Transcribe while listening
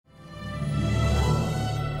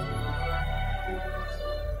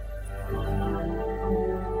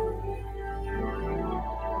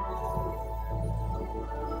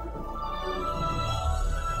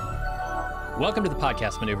Welcome to the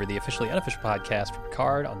Podcast Maneuver, the officially unofficial podcast for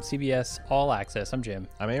Picard on CBS All Access. I'm Jim.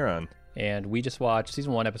 I'm Aaron. And we just watched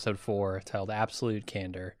Season 1, Episode 4, titled Absolute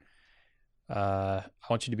Candor. I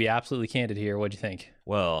want you to be absolutely candid here. What'd you think?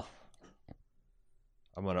 Well,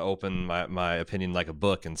 I'm going to open my opinion like a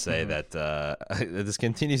book and say that this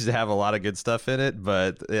continues to have a lot of good stuff in it,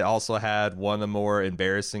 but it also had one of the more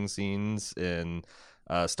embarrassing scenes in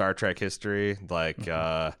Star Trek history. Like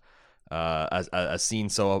a scene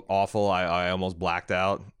so awful, I almost blacked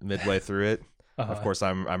out midway through it. Of course,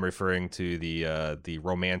 I'm referring to the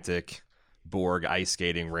romantic Borg ice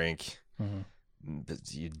skating rink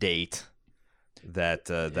date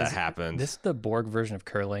that happened. This is the Borg version of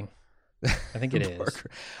curling. I think it is.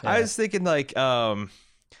 Yeah. I was thinking, like,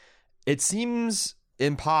 it seems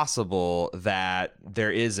impossible that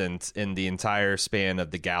there isn't, in the entire span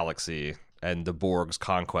of the galaxy and the Borg's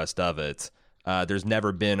conquest of it, there's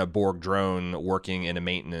never been a Borg drone working in a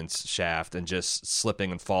maintenance shaft and just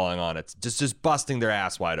slipping and falling on it, just busting their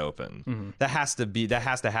ass wide open. That has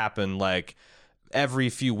to happen like every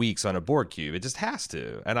few weeks on a Borg cube. It just has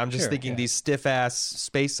to. And I'm just thinking these stiff ass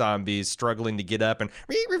space zombies struggling to get up and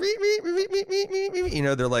they're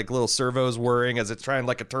like little servos whirring as it's trying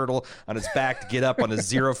like a turtle on its back to get up on a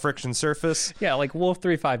zero friction surface. Yeah, like Wolf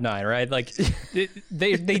 359, right? Like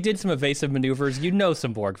they did some evasive maneuvers. You know,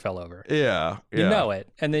 some Borg fell over. Yeah. You know it.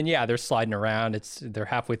 And then they're sliding around. They're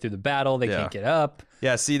halfway through the battle. They can't get up.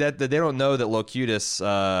 Yeah, see that they don't know that Locutus,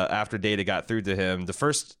 after Data got through to him, the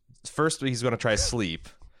first he's going to try sleep.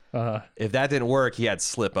 If that didn't work, he had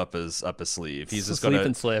slip up his sleeve. He's just going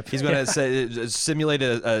to slip. He's going to simulate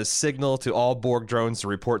a signal to all Borg drones to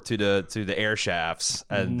report to the air shafts,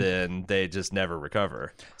 and then they just never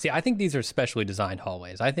recover. See, I think these are specially designed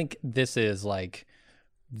hallways. I think this is like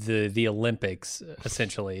the Olympics,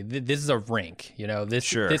 essentially. This is a rink,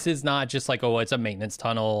 this is not just like, oh, it's a maintenance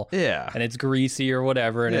tunnel and it's greasy or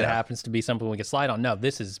whatever and it happens to be something we can slide on. No,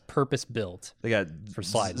 this is purpose built. They got for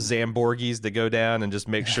sliding. Zamborgis that go down and just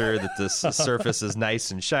make sure that the surface is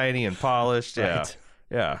nice and shiny and polished. Right.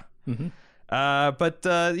 But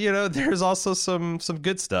there's also some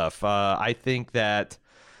good stuff. I think that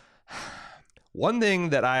one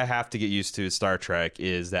thing that I have to get used to with Star Trek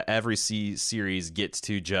is that every series gets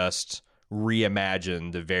to just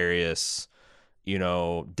reimagine the various,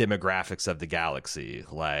 demographics of the galaxy.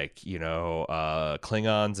 Like,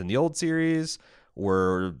 Klingons in the old series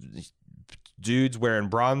were dudes wearing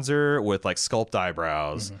bronzer with like sculpt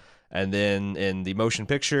eyebrows. And then in the motion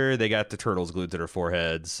picture, they got the turtles glued to their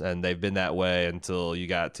foreheads, and they've been that way until you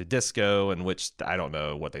got to Disco, in which I don't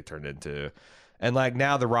know what they turned into. And like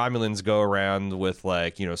now the Romulans go around with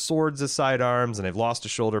like, swords as sidearms, and they've lost the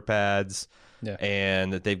shoulder pads. Yeah.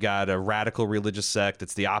 And that they've got a radical religious sect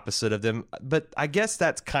that's the opposite of them. But I guess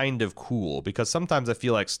that's kind of cool, because sometimes I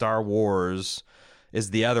feel like Star Wars is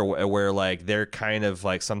the other way, where like they're kind of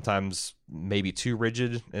like sometimes maybe too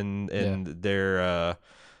rigid in their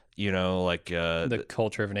the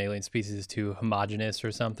culture of an alien species is too homogenous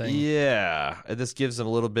or something. Yeah, this gives them a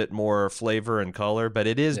little bit more flavor and color, but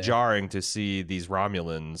it is jarring to see these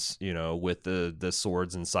Romulans, with the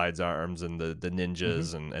swords and sidearms and the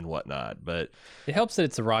ninjas and whatnot. But it helps that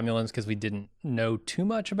it's the Romulans, because we didn't know too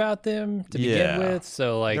much about them to begin with.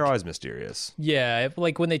 So like they're always mysterious. Yeah,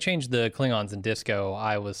 like when they changed the Klingons in Disco,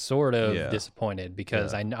 I was sort of disappointed,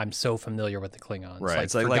 because I'm so familiar with the Klingons.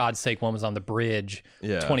 Right. Like, for God's sake, one was on the bridge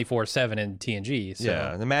 24/7 in TNG. So.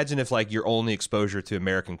 Yeah, and imagine if like your only exposure to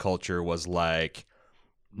American culture was like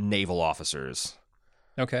naval officers.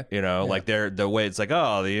 Okay. Like the way it's like,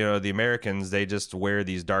 oh, the Americans, they just wear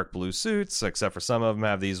these dark blue suits, except for some of them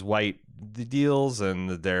have these white deals,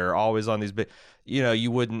 and they're always on these big,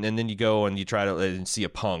 you wouldn't, and then you go and you try to see a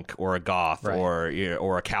punk or a goth or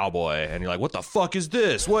a cowboy, and you're like, what the fuck is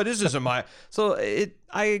this? What is this? So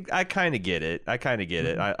I kind of get it.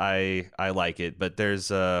 I like it, but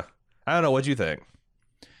there's I don't know. What'd you think?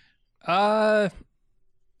 I'm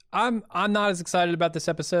not as excited about this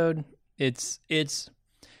episode. It's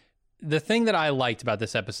the thing that I liked about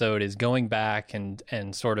this episode is going back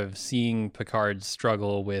and sort of seeing Picard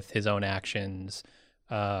struggle with his own actions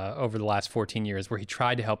over the last 14 years, where he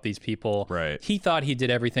tried to help these people. Right. He thought he did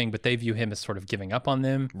everything, but they view him as sort of giving up on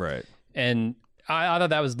them. Right. And I thought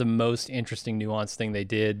that was the most interesting, nuanced thing they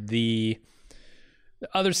did. The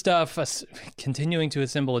other stuff, continuing to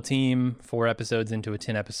assemble a team 4 episodes into a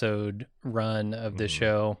 10-episode run of this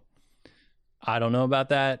show, I don't know about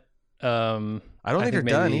that. I don't think they're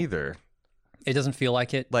done either. It doesn't feel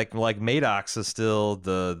like it. Like Maddox is still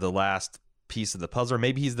the last piece of the puzzle. Or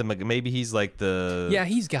maybe he's like the yeah.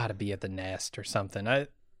 He's got to be at the nest or something. I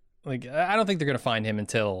don't think they're gonna find him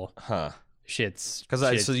until shit's Because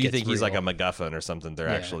so you gets think he's like a real. MacGuffin or something they're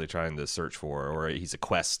Yeah. actually trying to search for, or he's a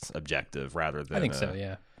quest objective rather than. I think so.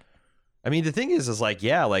 Yeah. I mean, the thing is like,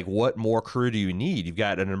 yeah, like what more crew do you need? You've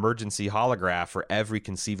got an emergency holograph for every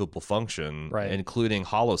conceivable function, Right. including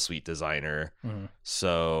Holosuite designer. Mhm.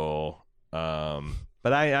 So,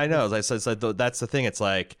 but I know, as I said, that's the thing. It's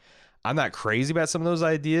like, I'm not crazy about some of those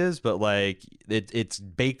ideas, but like it's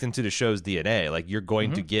baked into the show's DNA. Like you're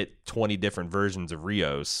going to get 20 different versions of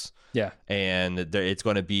Rios. Yeah. And it's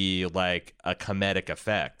going to be like a comedic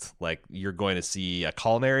effect. Like you're going to see a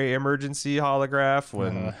culinary emergency holograph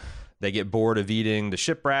when they get bored of eating the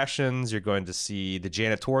ship rations. You're going to see the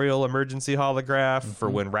janitorial emergency holograph for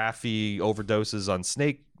when Raffi overdoses on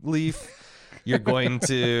snake leaf. You're going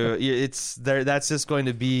to it's there. That's just going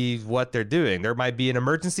to be what they're doing. There might be an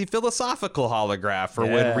emergency philosophical holograph for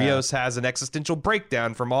when Rios has an existential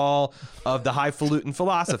breakdown from all of the highfalutin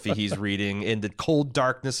philosophy he's reading in the cold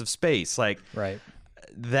darkness of space. Like, Right.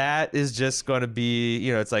 that is just going to be,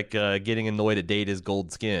 it's like getting annoyed at Data's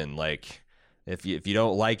gold skin. Like, if you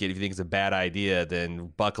don't like it, if you think it's a bad idea,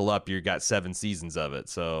 then buckle up. You got 7 seasons of it.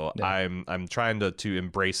 So Yeah. I'm trying to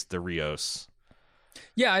embrace the Rios.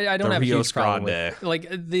 Yeah, I don't The have a Rios huge problem Grande. with like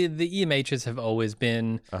the EMHs have always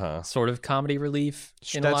been sort of comedy relief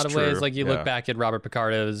in a That's lot of true, ways. Like you yeah. look back at Robert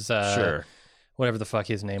Picardo's Sure. whatever the fuck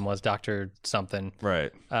his name was, Dr. something.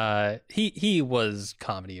 Right. He was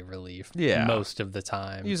comedy relief Yeah. most of the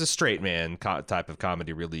time. He was a straight man type of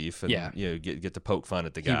comedy relief, and Yeah. get to poke fun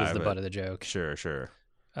at the He guy. was the but- butt of the joke. Sure.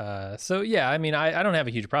 So yeah, I mean, I don't have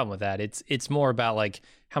a huge problem with that. It's more about like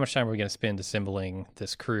how much time are we going to spend assembling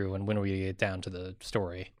this crew, and when are we going to get down to the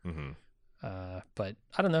story? Mm-hmm. But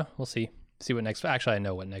I don't know. We'll see. See what next. Actually, I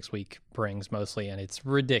know what next week brings mostly, and it's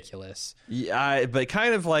ridiculous. Yeah, but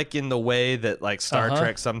kind of like in the way that like Star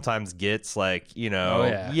Trek sometimes gets, like, Oh,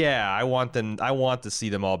 yeah. I want to see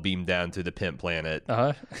them all beamed down to the pimp planet,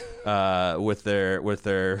 with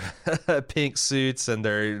their pink suits and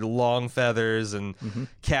their long feathers, and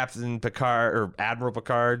Captain Picard or Admiral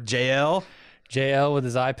Picard, JL. JL with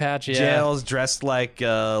his eye patch. Yeah. JL's dressed like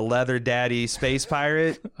a leather daddy space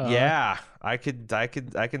pirate. Yeah, I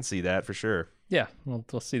can see that for sure. Yeah,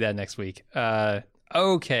 we'll see that next week.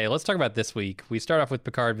 Okay, let's talk about this week. We start off with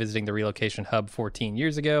Picard visiting the relocation hub 14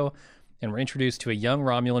 years ago, and we're introduced to a young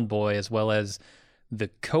Romulan boy as well as the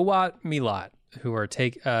Kowat Milat, who are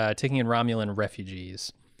taking in Romulan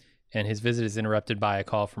refugees. And his visit is interrupted by a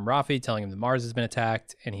call from Raffi telling him that Mars has been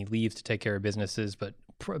attacked, and he leaves to take care of businesses, but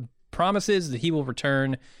promises that he will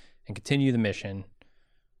return and continue the mission.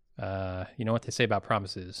 You know what they say about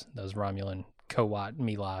promises, those Romulan Kowat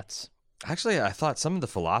Milats. Actually, I thought some of the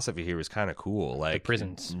philosophy here was kind of cool. Like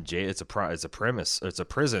prisons. It's a premise. It's a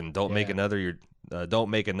prison. Don't make Yeah.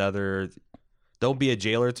 another. Don't be a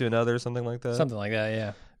jailer to another. Something like that. Something like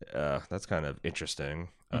that, yeah. That's kind of interesting.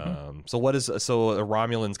 Mm-hmm. So a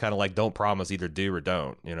Romulan's kind of like, don't promise, either do or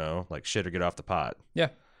don't. Like shit or get off the pot. Yeah.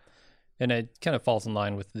 And it kind of falls in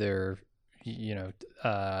line with their,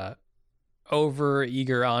 over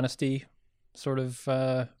eager honesty sort of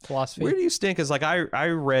philosophy. Where do you stand? Because like I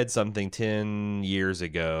read something 10 years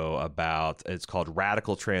ago about, it's called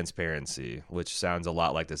radical transparency, which sounds a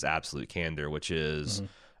lot like this absolute candor, which is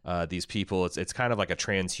these people. It's kind of like a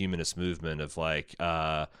transhumanist movement of like,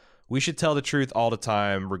 we should tell the truth all the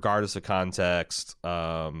time, regardless of context.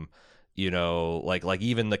 Like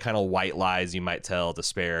even the kind of white lies you might tell to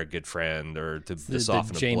spare a good friend or to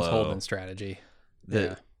soften the a James blow. Holden strategy.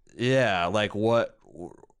 Yeah, like what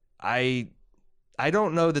I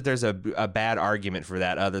don't know that there's a bad argument for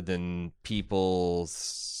that, other than people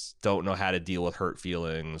don't know how to deal with hurt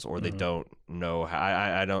feelings, or they don't know how.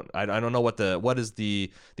 I don't know what is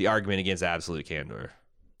the argument against absolute candor.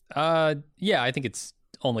 Yeah, I think it's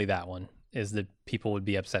only that one, is that people would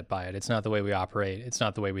be upset by it. It's not the way we operate. It's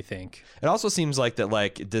not the way we think. It also seems like that,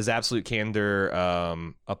 like, does absolute candor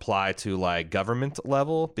apply to like government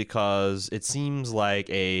level? Because it seems like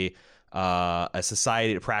a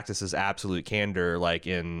society that practices absolute candor, like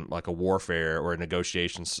in like a warfare or a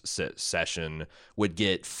negotiation session, would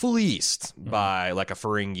get fleeced by like a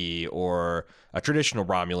Ferengi or a traditional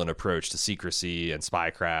Romulan approach to secrecy and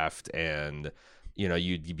spycraft, and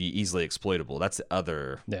you'd be easily exploitable. That's the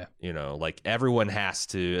other, like everyone has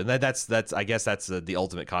to, and that's I guess that's the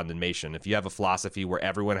ultimate condemnation. If you have a philosophy where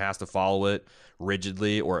everyone has to follow it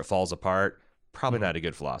rigidly or it falls apart, probably not a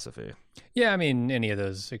good philosophy. Yeah, I mean, any of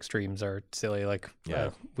those extremes are silly. Like,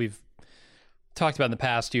 we've talked about in the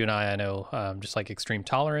past, you and I know, just like extreme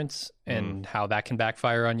tolerance and how that can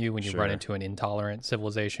backfire on you when you run into an intolerant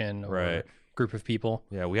civilization, or group of people.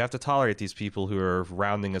 Yeah, we have to tolerate these people who are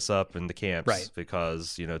rounding us up in the camps, Right.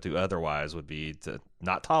 because to otherwise would be to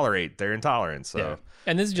not tolerate their intolerance. So Yeah.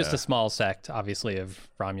 And this is just a small sect, obviously, of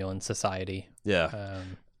Romulan society. yeah.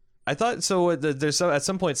 I thought so. There's at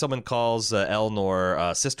some point someone calls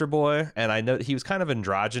Elnor sister boy, and I know he was kind of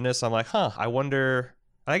androgynous. I'm like, I wonder.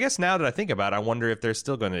 And I guess now that I think about it, I wonder if they're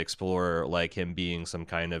still going to explore like him being some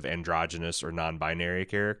kind of androgynous or non-binary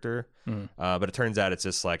character. But it turns out it's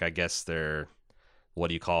just like, I guess they're, what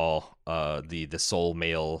do you call the sole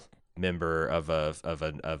male member of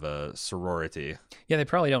a sorority. Yeah, they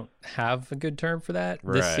probably don't have a good term for that.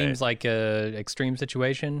 This Right. seems like a extreme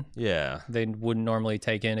situation. Yeah. They wouldn't normally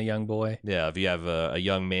take in a young boy. Yeah, if you have a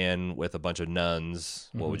young man with a bunch of nuns,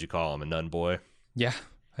 what would you call him? A nun boy? Yeah,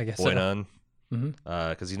 I guess Boy so. nun?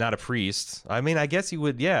 Because he's not a priest. I mean, I guess he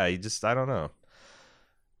would, yeah, I don't know.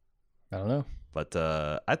 I don't know. But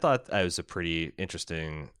I thought that was a pretty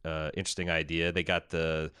interesting idea. They got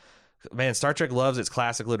Star Trek loves its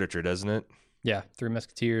classic literature, doesn't it? Yeah, Three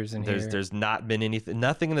Musketeers in here. There's not been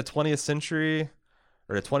nothing in the 20th century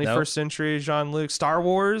or the 21st century, Jean-Luc. Star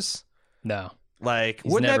Wars? No. Like,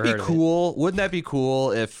 He's wouldn't that never be heard of it. cool? Wouldn't that be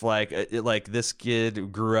cool if like this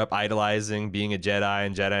kid grew up idolizing being a Jedi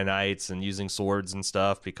and Jedi Knights and using swords and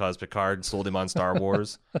stuff because Picard sold him on Star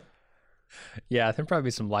Wars? Yeah, there'd probably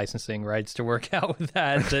be some licensing rights to work out with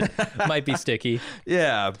that might be sticky.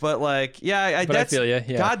 Yeah, but like, yeah, But I feel ya,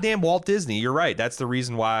 yeah. Goddamn Walt Disney, you're right. That's the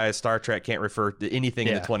reason why Star Trek can't refer to anything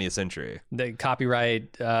in Yeah. the 20th century. The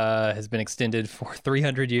copyright has been extended for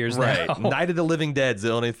 300 years Right. now. Night of the Living Dead's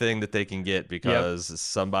the only thing that they can get because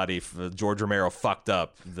George Romero fucked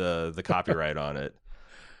up the copyright on it.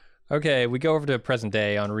 Okay, we go over to present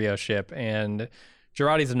day on Rio's ship, and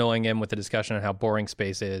Girardi's annoying him with a discussion on how boring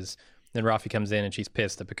space is. Then Rafi comes in, and she's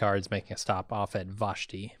pissed that Picard's making a stop off at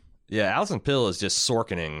Vashti. Yeah, Alison Pill is just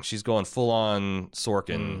Sorkining. She's going full on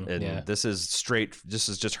Sorkin, and yeah. this is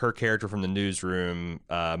just her character from the newsroom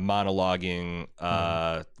monologuing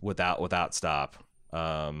without stop.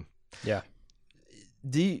 Yeah.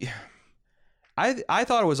 I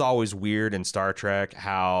thought it was always weird in Star Trek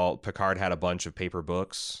how Picard had a bunch of paper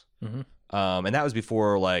books. And that was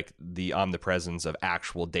before like the omnipresence of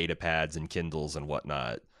actual data pads and Kindles and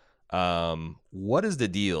whatnot. What is the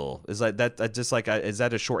deal? Is like that just like is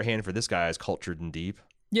that a shorthand for this guy is cultured and deep?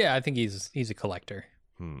 Yeah, I think he's a collector.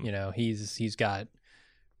 You know, he's got,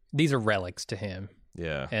 these are relics to him.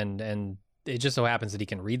 Yeah. And it just so happens that he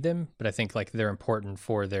can read them, but I think like they're important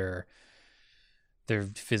for their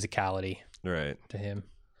physicality Right. to him.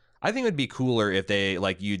 I think it'd be cooler if they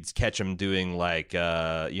like you'd catch him doing like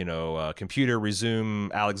computer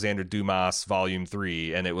resume Alexander Dumas volume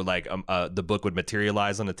 3, and it would like the book would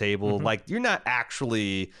materialize on the table. Like you're not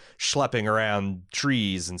actually schlepping around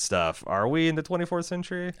trees and stuff, are we in the 24th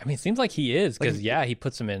century? I mean, it seems like he is because he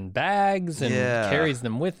puts them in bags and carries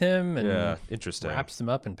them with him and Interesting. wraps them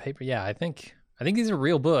up in paper. Yeah, I think these are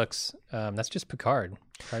real books. That's just Picard.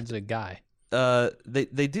 Picard's a guy.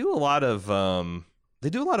 They do a lot of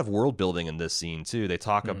world building in this scene too. They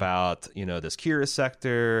talk about this Kira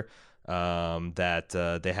sector,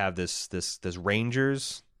 that they have this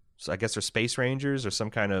rangers. So I guess they're space rangers or some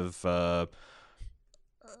kind of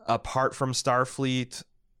apart from Starfleet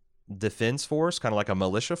defense force, kind of like a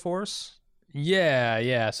militia force.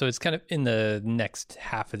 Yeah. So it's kind of in the next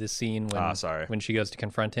half of the scene when she goes to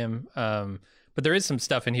confront him. But there is some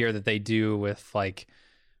stuff in here that they do with like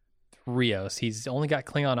Rios. He's only got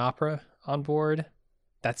Klingon opera on board.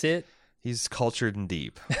 That's it. He's cultured and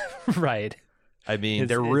deep. Right. I mean,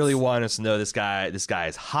 they really want us to know this guy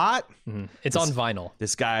is hot. It's on vinyl.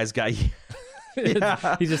 This guy's got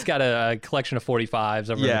He's just got a collection of 45s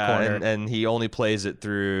over in the corner. and he only plays it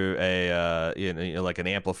through a like an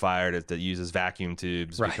amplifier that uses vacuum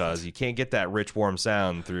tubes because you can't get that rich warm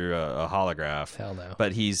sound through a holograph. Hell no.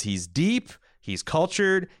 But he's deep, he's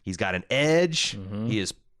cultured, he's got an edge. He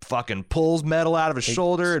is fucking pulls metal out of his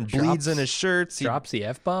shoulder and bleeds in his shirts. He drops the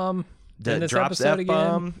F-bomb. that drops the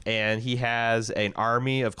F-bomb, and he has an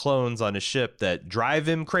army of clones on his ship that drive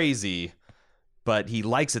him crazy, but he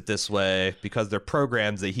likes it this way because they're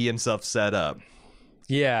programs that he himself set up.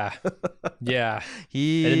 Yeah.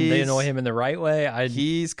 They annoy him in the right way.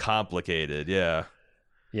 He's complicated, yeah.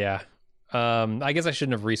 I guess I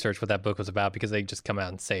shouldn't have researched what that book was about because they just come out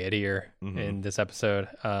and say it here in this episode.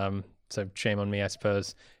 So shame on me, I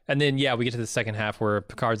suppose. And then, we get to the second half where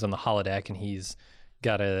Picard's on the holodeck and he's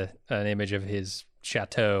got an image of his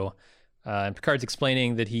chateau. And Picard's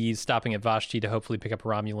explaining that he's stopping at Vashti to hopefully pick up a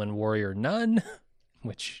Romulan warrior nun,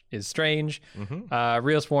 which is strange.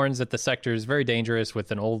 Rios warns that the sector is very dangerous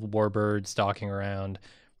with an old warbird stalking around.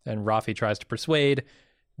 And Rafi tries to persuade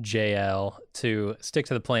JL to stick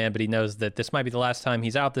to the plan, but he knows that this might be the last time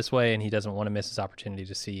he's out this way, and he doesn't want to miss his opportunity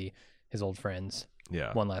to see his old friends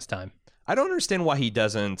one last time. I don't understand why he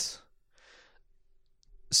doesn't.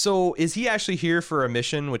 So is he actually here for a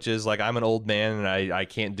mission, which is like, I'm an old man and I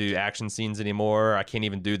can't do action scenes anymore. I can't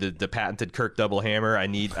even do the patented Kirk double hammer. I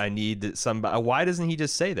need somebody. Why doesn't he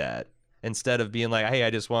just say that instead of being like, hey,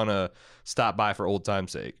 I just want to stop by for old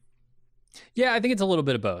time's sake? Yeah, I think it's a little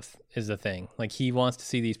bit of both is the thing. Like, he wants to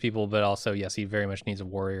see these people, but also, yes, he very much needs a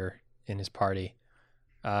warrior in his party.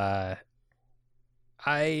 I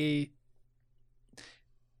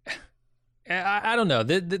don't know.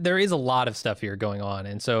 There is a lot of stuff here going on,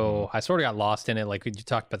 and so I sort of got lost in it. Like, you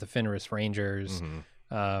talked about the Fenris Rangers.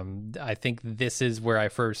 I think this is where I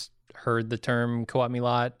first heard the term Coat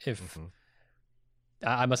Milat. If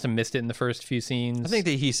I must have missed it in the first few scenes. I think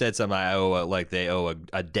that he said something. They owe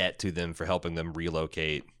a debt to them for helping them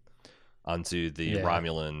relocate onto the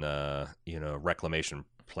Romulan, reclamation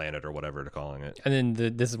planet or whatever they're calling it. And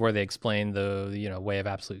then this is where they explain the way of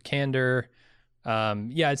absolute candor.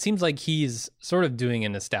 It seems like he's sort of doing a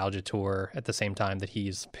nostalgia tour at the same time that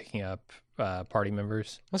he's picking up party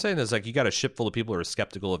members. I'm saying is, like, you got a ship full of people who are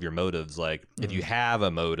skeptical of your motives. Like, if you have a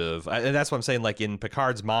motive, and that's what I'm saying. Like, in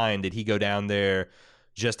Picard's mind, did he go down there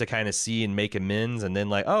just to kind of see and make amends, and then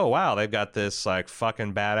like, oh wow, they've got this like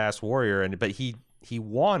fucking badass warrior, but he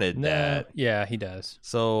wanted that. Yeah, he does.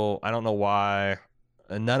 So I don't know why.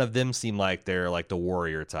 None of them seem like they're like the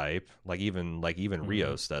warrior type. Like even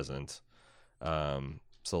Rios doesn't.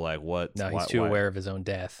 So like what? No, he's too aware of his own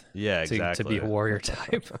death. Yeah, To exactly. be a warrior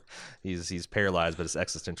type. he's paralyzed by this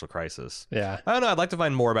existential crisis. Yeah. I don't know. I'd like to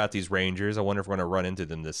find more about these Rangers. I wonder if we're going to run into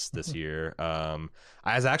them this year.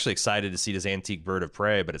 I was actually excited to see this antique bird of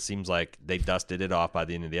prey, but it seems like they dusted it off by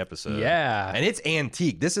the end of the episode. Yeah. And it's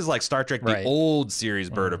antique. This is like Star Trek, the old series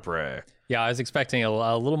bird of prey. Yeah, I was expecting a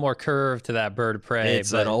little more curve to that bird of prey.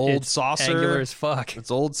 It's an old saucer. Angular as fuck. It's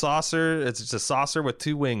old saucer. It's just a saucer with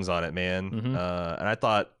two wings on it, man. And I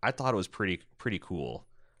thought it was pretty cool.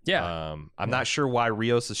 Yeah. I'm not sure why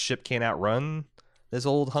Rios' ship can't outrun this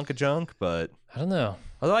old hunk of junk, but I don't know.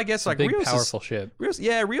 Although I guess like big, Rios powerful ship.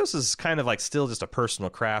 Rios is kind of like still just a personal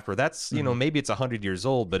craft. Where that's maybe it's 100 years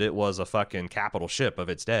old, but it was a fucking capital ship of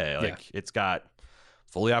its day. Like it's got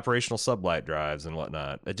fully operational sublight drives and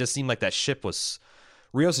whatnot. It just seemed like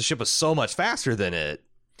Rios' ship was so much faster than it.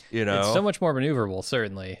 It's so much more maneuverable,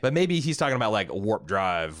 certainly. But maybe he's talking about like a warp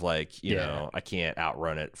drive. Like you know, I can't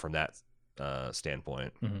outrun it from that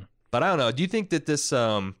standpoint. But I don't know. Do you think that this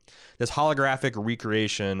holographic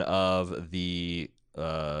recreation of the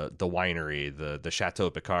winery, the Chateau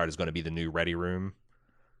Picard, is going to be the new Ready Room?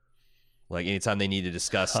 Like anytime they need to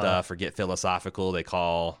discuss stuff or get philosophical, they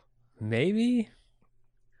call. Maybe.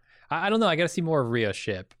 I don't know. I got to see more of Rio's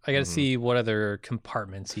ship. I got to see what other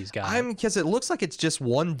compartments he's got. Because it looks like it's just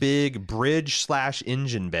one big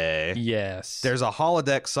bridge/engine bay. Yes. There's a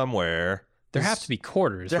holodeck somewhere. There have to be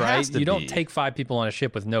quarters, right? You don't take 5 people on a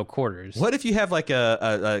ship with no quarters. What if you have like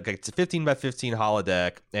a 15 by 15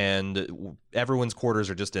 holodeck and everyone's quarters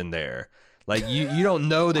are just in there? Like you don't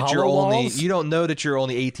know that you're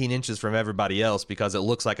only 18 inches from everybody else because it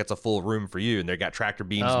looks like it's a full room for you, and they got tractor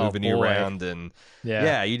beams moving you around, and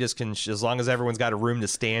you just can, as long as everyone's got a room to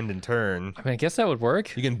stand and turn. I mean, I guess that would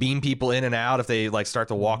work. You can beam people in and out if they like start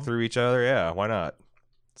to walk through each other. Yeah, why not?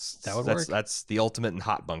 That would work. That's the ultimate in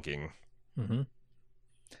hot bunking.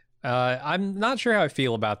 I'm not sure how I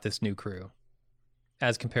feel about this new crew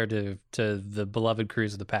as compared to the beloved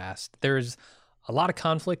crews of the past. There's a lot of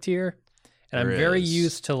conflict here. And I'm very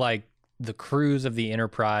used to like the crews of the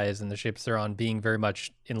Enterprise and the ships they're on being very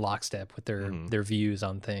much in lockstep with their views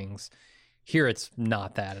on things. Here, it's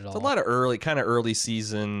not that at all. It's a lot of early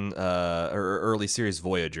season or early series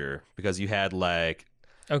Voyager, because you had like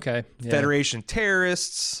Federation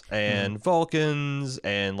terrorists and Vulcans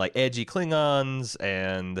and like edgy Klingons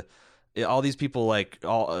and all these people like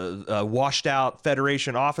all washed out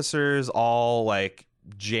Federation officers all like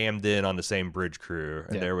jammed in on the same bridge crew,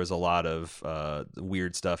 and there was a lot of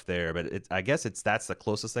weird stuff there, but I guess that's the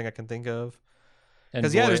closest thing I can think of.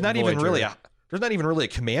 Because there's not even really a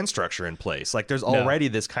command structure in place. Like there's already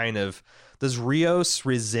this kind of, does Rios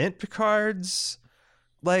resent Picard's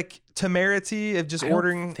like temerity of just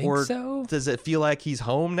ordering, or does it feel like he's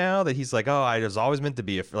home now, that he's like, oh, I was always meant to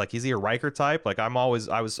be like, is he a Riker type? Like I was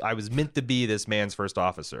meant to be this man's first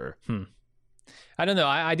officer. I don't know.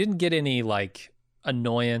 I didn't get any like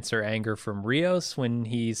annoyance or anger from Rios when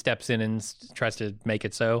he steps in and tries to make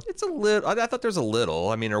it so. It's a little. I thought there's a little.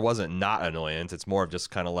 I mean, there wasn't not annoyance. It's more of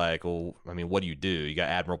just kind of like, well, I mean, what do? You got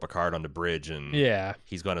Admiral Picard on the bridge, and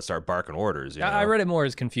he's going to start barking orders. You know? I read it more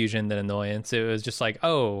as confusion than annoyance. It was just like,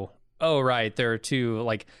 oh, right, there are two.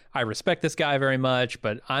 Like, I respect this guy very much,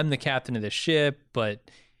 but I'm the captain of this ship,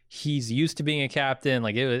 but he's used to being a captain.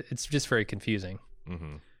 Like, it's just very confusing.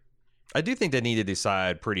 Mm-hmm. I do think they need to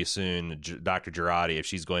decide pretty soon, Dr. Jurati, if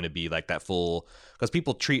she's going to be like that full, because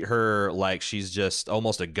people treat her like she's just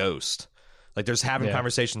almost a ghost. Like there's having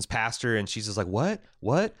conversations past her and she's just like, what?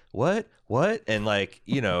 And like,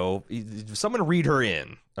 you know, someone read her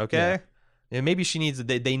in. Okay. Yeah. And maybe she needs,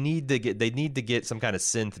 they need to get some kind of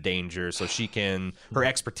synth danger so her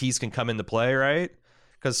expertise can come into play. Right.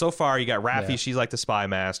 Because so far you got Raffi, she's like the spy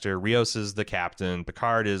master. Rios is the captain.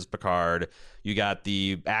 Picard is Picard. You got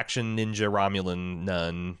the action ninja Romulan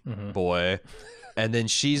nun boy. And then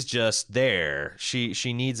she's just there.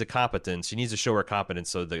 She needs a competence. She needs to show her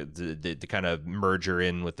competence so to kind of merge her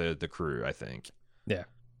in with the crew, I think. Yeah.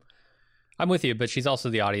 I'm with you, but she's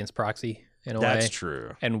also the audience proxy in a way. That's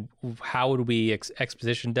true. And how would we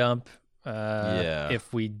exposition dump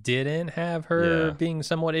if we didn't have her being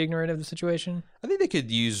somewhat ignorant of the situation? I think they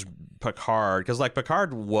could use Picard because like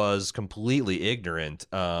Picard was completely ignorant.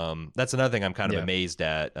 That's another thing I'm kind of amazed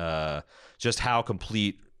at, just how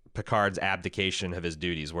complete Picard's abdication of his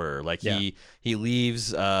duties were. Like he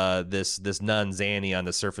leaves this nun Zanny on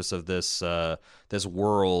the surface of this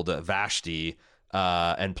world, Vashti,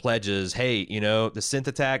 and pledges, hey, you know, the synth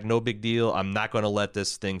attack, no big deal. I'm not going to let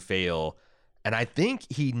this thing fail. And I think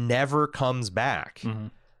he never comes back. Mm-hmm.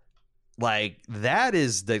 Like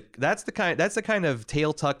that's the kind of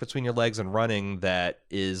tail tuck between your legs and running that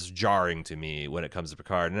is jarring to me when it comes to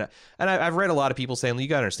Picard. And I've read a lot of people saying, well, you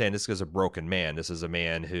got to understand, this is a broken man. This is a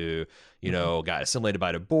man who, you know, got assimilated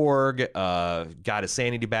by the Borg, got his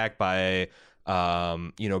sanity back by,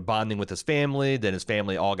 you know, bonding with his family. Then his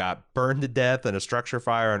family all got burned to death in a structure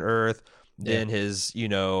fire on Earth. Then his, you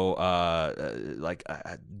know,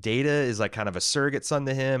 Data is like kind of a surrogate son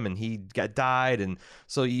to him, and he died, and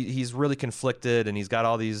so he's really conflicted, and he's got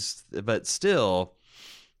all these. But still,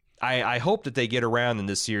 I hope that they get around in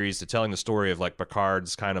this series to telling the story of like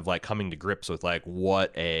Picard's kind of like coming to grips with like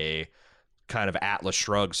what a kind of Atlas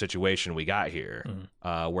Shrugged situation we got here,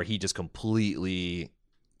 where he just completely.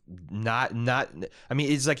 Not I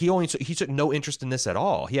mean, it's like he took no interest in this at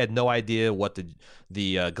all. He had no idea what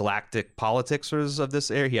the galactic politics was of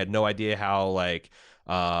this area. He had no idea how like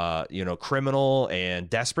you know, criminal and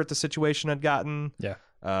desperate the situation had gotten.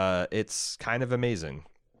 It's kind of amazing.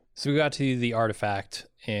 So we got to the artifact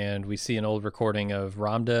and we see an old recording of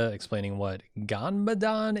Ramda explaining what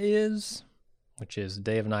Ganbadan is, which is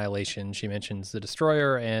Day of Annihilation. She mentions the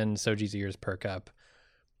destroyer and Soji's ears perk up.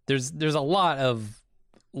 There's a lot of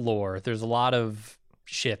lore. There's a lot of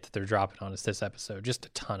shit that they're dropping on us this episode, just a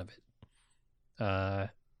ton of it.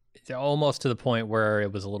 Almost to the point where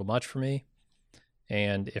it was a little much for me.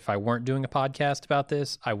 And if I weren't doing a podcast about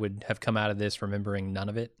this, I would have come out of this remembering none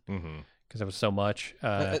of it because it was so much.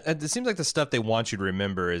 It seems like the stuff they want you to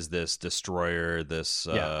remember is this destroyer, this,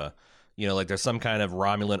 you know, like there's some kind of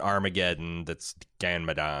Romulan Armageddon that's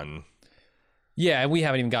Ganbadan. Yeah, and we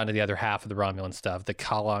haven't even gotten to the other half of the Romulan stuff, the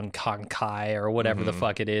Kalan Konkai or whatever the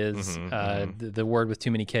fuck it is. The word with too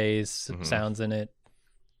many Ks sounds in it.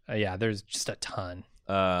 Yeah, there's just a ton.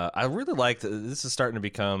 I really like this is starting to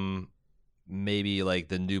become maybe like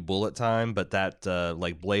the new bullet time, but that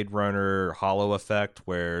like Blade Runner hollow effect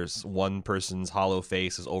where one person's hollow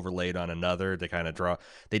face is overlaid on another. They kind of draw.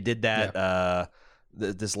 They did that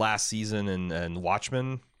this last season in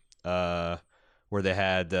Watchmen, where they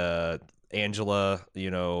had Angela, you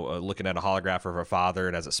know, looking at a holograph of her father,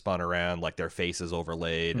 and as it spun around, like their faces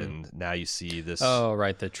overlaid, and now you see this. Oh,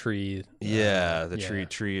 right, the tree.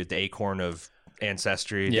 Tree, the acorn of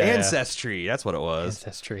ancestry. Ancestry, that's what it was.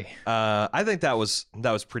 Ancestry. I think that was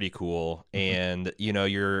pretty cool, and you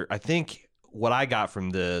know, I think what I got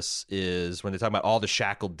from this is when they talk about all the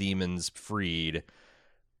shackled demons freed,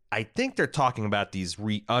 I think they're talking about these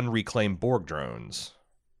unreclaimed Borg drones.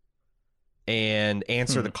 And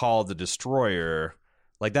answer the call of the destroyer.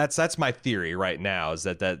 Like that's my theory right now, is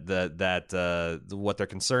that what they're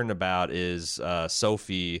concerned about is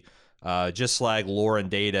Sophie, just like Lore and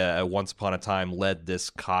Data at once upon a time led this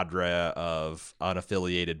cadre of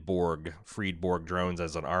unaffiliated Borg, freed Borg drones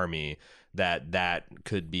as an army. That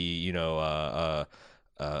could be, you know,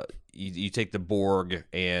 you take the Borg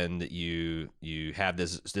and you have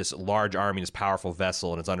this large army, this powerful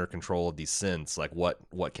vessel, and it's under control of these synths. Like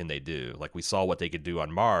what can they do? Like we saw what they could do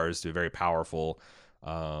on Mars to a very powerful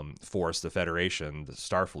force, the Federation, the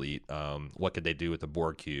Starfleet, what could they do with the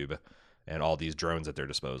Borg cube and all these drones at their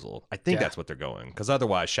disposal? I think that's what they're going, because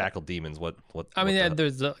otherwise, shackled demons.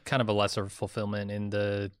 There's kind of a lesser fulfillment in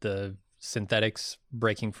the synthetics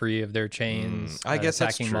breaking free of their chains. I guess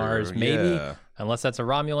attacking that's true. Mars, maybe, Yeah. unless that's a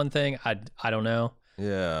Romulan thing. I don't know.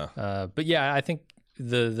 Yeah. But yeah, I think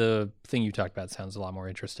the thing you talked about sounds a lot more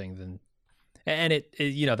interesting than, and it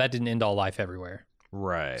that didn't end all life everywhere.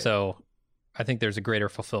 Right. So I think there's a greater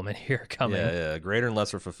fulfillment here coming. Yeah. Greater and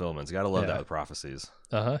lesser fulfillments. Got to love that with prophecies.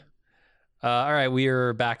 Uh-huh. All right, we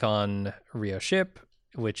are back on Rio's ship,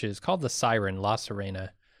 which is called the Siren, La Sirena.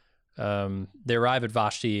 They arrive at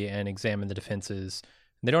Vashti and examine the defenses.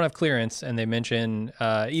 They don't have clearance, and they mention,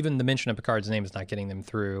 even the mention of Picard's name is not getting them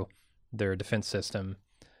through their defense system.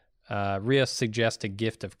 Rio suggests a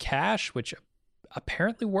gift of cash, which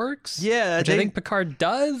apparently works. Yeah, which I think Picard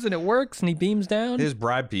does, and it works, and he beams down. They just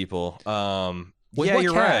bribe people. With yeah, what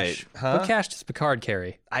you're cash? right. Huh? What cash does Picard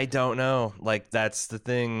carry? I don't know. Like, that's the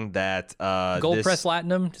thing that Gold press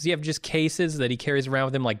latinum? Does he have just cases that he carries around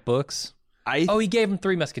with him like books? He gave him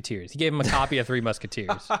Three Musketeers. He gave him a copy of Three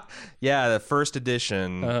Musketeers. Yeah, the first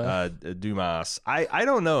edition Dumas. I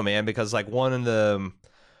don't know, man, because like one of the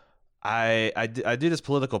I do this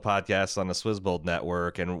political podcast on the Swizzbold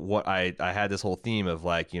network, and what I had this whole theme of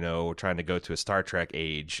like, trying to go to a Star Trek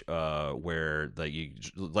age where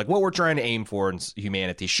like what we're trying to aim for in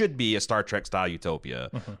humanity should be a Star Trek style utopia,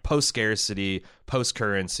 post scarcity, post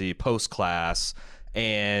currency, post class,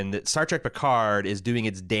 and Star Trek Picard is doing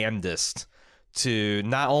its damnedest to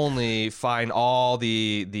not only find all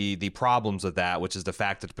the problems with that, which is the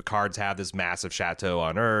fact that Picards have this massive chateau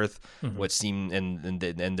on Earth, which seem and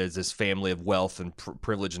there's this family of wealth and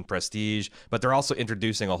privilege and prestige, but they're also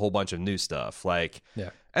introducing a whole bunch of new stuff. Like,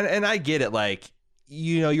 and I get it. Like,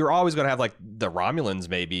 you're always going to have like the Romulans.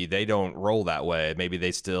 Maybe they don't roll that way. Maybe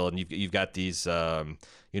they still, and you've got these.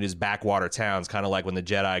 These backwater towns, kind of like when the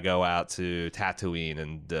Jedi go out to Tatooine,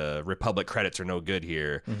 and the Republic credits are no good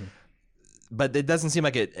here. But it doesn't seem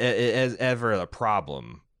like it is ever a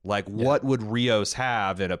problem. Like, what would Rios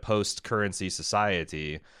have in a post-currency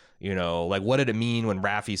society? Like, what did it mean when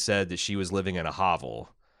Raffi said that she was living in a hovel?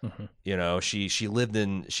 She lives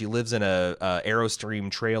in a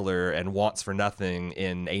Aerostream trailer and wants for nothing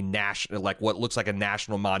in a national, like what looks like a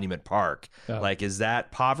national monument park. Like, is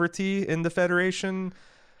that poverty in the Federation?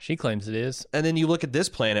 She claims it is. And then you look at this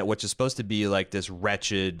planet, which is supposed to be like this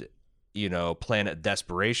wretched, planet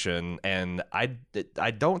desperation, and I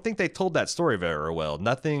don't think they told that story very well.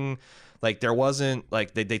 Nothing, like there wasn't,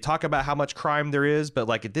 like they talk about how much crime there is, but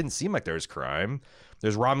like it didn't seem like there was crime.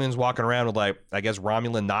 There's Romulans walking around with like, I guess,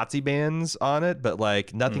 Romulan Nazi bands on it, but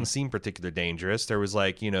like nothing seemed particularly dangerous. There was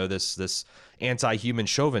like, this anti-human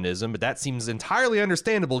chauvinism, but that seems entirely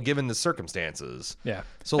understandable given the circumstances. Yeah.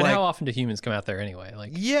 So and like, how often do humans come out there anyway?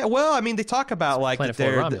 Like, yeah, well, I mean, they talk about like planet full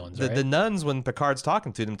of Romulans, right? the nuns, when Picard's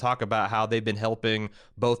talking to them, talk about how they've been helping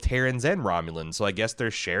both Terrans and Romulans. So I guess they're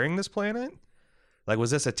sharing this planet. Like,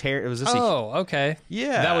 was this a okay.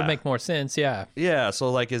 Yeah, that would make more sense. Yeah. Yeah.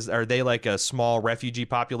 So like, are they like a small refugee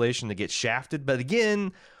population that gets shafted? But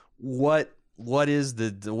again, what is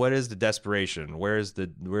the desperation? Where's the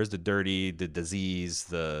dirty, the disease,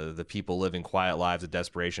 the people living quiet lives of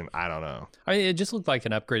desperation? I don't know. I mean, it just looked like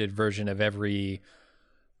an upgraded version of every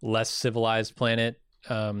less civilized planet,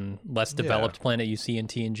 less developed planet you see in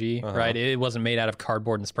TNG, right? It wasn't made out of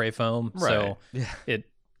cardboard and spray foam, so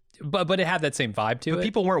But it had that same vibe to it.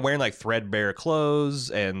 People weren't wearing like threadbare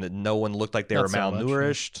clothes, and no one looked like they were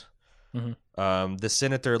malnourished. The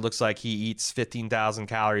senator looks like he eats 15,000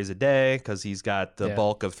 calories a day because he's got the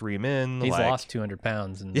bulk of 3 men. He's lost 200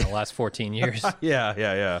 pounds in the last 14 years.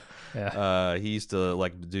 Yeah. He used to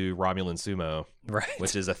like do Romulan sumo, right?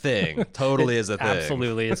 Which is a thing. Totally is a thing.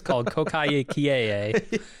 Absolutely. It's called Kokaye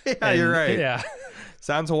Kiei. Yeah, you're right. Yeah.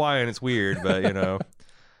 Sounds Hawaiian. It's weird, but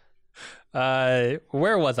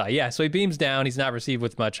where was I? Yeah, so he beams down. He's not received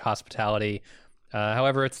with much hospitality.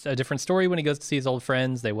 However, it's a different story when he goes to see his old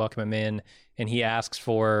friends. They welcome him in, and he asks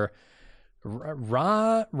for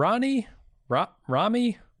Rami? Oh,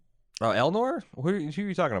 Elnor? Who are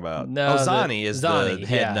you talking about? No, Zani is the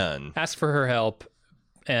head nun. Asks for her help,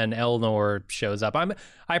 and Elnor shows up.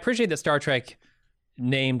 I appreciate that Star Trek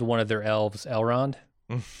named one of their elves Elrond.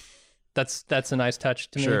 That's a nice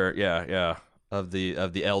touch to me. Sure, yeah. Of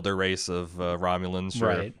the elder race of Romulans, sure.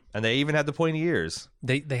 Right? And they even had the pointy ears.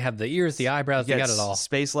 They have the ears, the eyebrows, they got it all.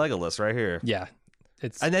 Space Legolas right here. Yeah,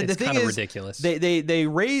 it's the thing kind of is, ridiculous. They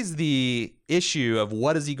raise the issue of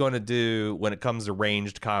what is he going to do when it comes to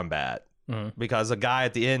ranged combat, because a guy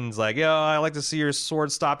at the end is like, "Yo, I like to see your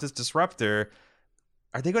sword stop this disruptor."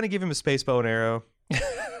 Are they going to give him a space bow and arrow?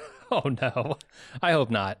 Oh no, I hope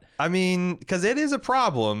not. I mean, because it is a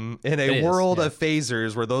problem in It a is, world yeah. of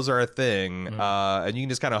phasers where those are a thing, and you can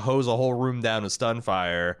just kind of hose a whole room down with stun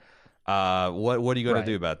fire. What are you going Right. to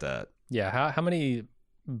do about that? Yeah, how many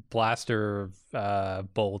blaster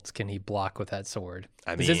bolts can he block with that sword?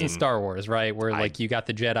 I This isn't mean, Star Wars, right? Where like you got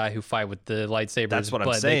the Jedi who fight with the lightsabers. That's what I'm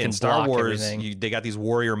but they saying. can Star block Wars, everything. they got these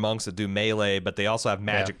warrior monks that do melee, but they also have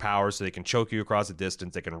magic powers, so they can choke you across the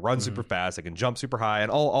distance. They can run super fast. They can jump super high,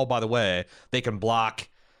 and oh, by the way, they can block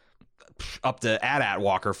up to AT-AT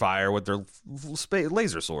Walker fire with their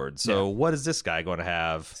laser swords. So what is this guy going to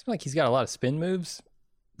have? Seems like he's got a lot of spin moves.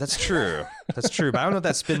 That's true. That's true. But I don't know if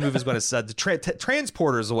that spin move is going to set the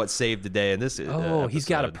transporters are what saved the day in this. Oh, he's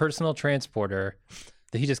got a episode. personal transporter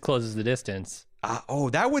that he just closes the distance.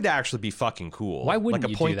 That would actually be fucking cool. Why wouldn't like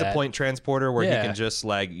you a do point-to-point transporter where Yeah. he can just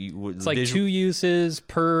like It's like 2 uses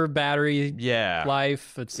per battery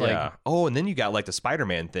life. It's like oh, and then you got like the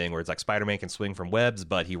Spider-Man thing where it's like Spider-Man can swing from webs,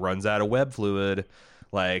 but he runs out of web fluid.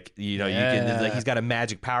 Like you can like he's got a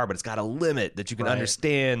magic power, but it's got a limit that you can Right.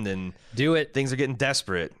 understand, and do it. things are getting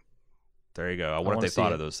desperate. There you go. I wonder if wanna they see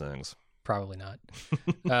thought it. of those things. Probably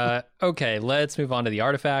not. Okay, let's move on to the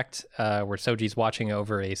artifact where Soji's watching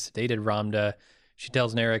over a sedated Ramda. She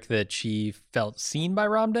tells Narek that she felt seen by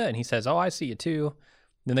Ramda, and he says, "Oh, I see you too."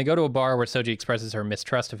 Then they go to a bar where Soji expresses her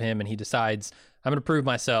mistrust of him, and he decides, "I'm going to prove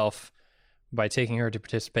myself by taking her to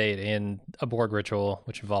participate in a Borg ritual,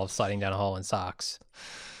 which involves sliding down a hall in socks."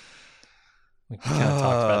 We kind of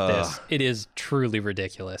talked about this. It is truly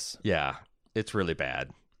ridiculous. Yeah, it's really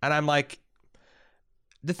bad. And I'm like,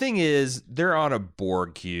 the thing is, they're on a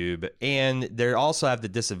Borg cube, and they also have the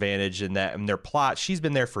disadvantage in that in their plot, she's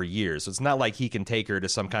been there for years. So it's not like he can take her to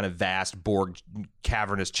some kind of vast Borg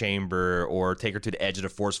cavernous chamber or take her to the edge of the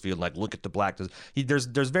force field and like, look at the black.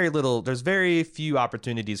 There's very few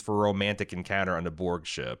opportunities for a romantic encounter on the Borg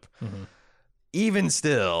ship. Mm-hmm. Even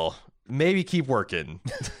still, maybe keep working.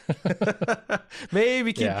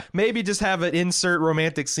 Maybe just have an insert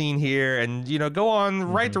romantic scene here, and go on,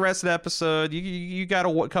 write the rest of the episode. You got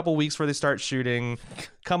a couple weeks before they start shooting.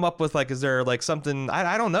 Come up with is there like something?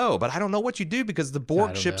 I don't know, but I don't know what you do because the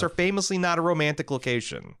Borg ships are famously not a romantic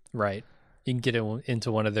location. Right. You can get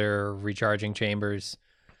into one of their recharging chambers.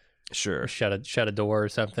 Sure. Shut a door or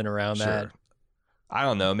something around that. I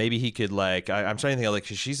don't know. Maybe he could I'm trying to think of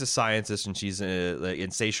 'cause she's a scientist and she's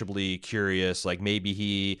insatiably curious. Like maybe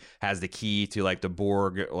he has the key to the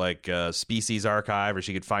Borg species archive, or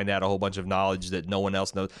she could find out a whole bunch of knowledge that no one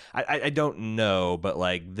else knows. I don't know, but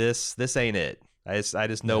this ain't it. I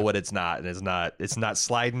just know what it's not, and it's not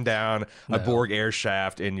sliding down a Borg air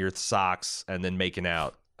shaft in your socks and then making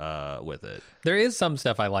out with it. There is some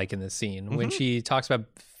stuff I like in this scene when she talks about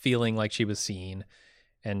feeling like she was seen.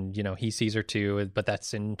 And, he sees her too, but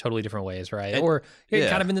that's in totally different ways, right? Or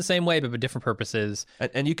kind of in the same way, but with different purposes.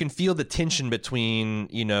 And you can feel the tension between,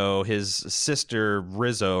 his sister,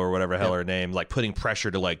 Rizzo, or whatever hell her name, putting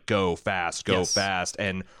pressure to go fast,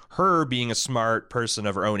 and her being a smart person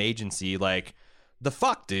of her own agency, the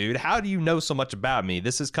fuck, dude? How do you know so much about me?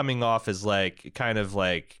 This is coming off as are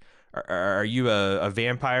you a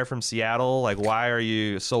vampire from Seattle? Why are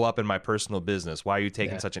you so up in my personal business? Why are you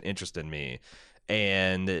taking such an interest in me?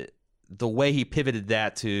 And the way he pivoted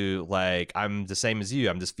that to I'm the same as you,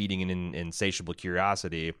 I'm just feeding an insatiable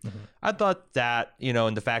curiosity. I thought that,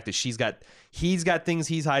 and the fact that he's got things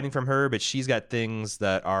he's hiding from her, but she's got things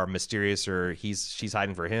that are mysterious, or she's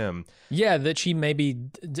hiding for him. Yeah, that she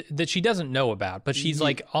that she doesn't know about, but she's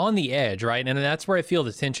on the edge, right? And that's where I feel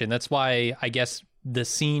the tension. That's why I guess the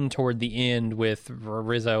scene toward the end with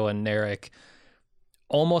Rizzo and Narek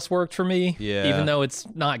almost worked for me, even though it's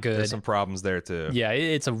not good. There's some problems there too. Yeah,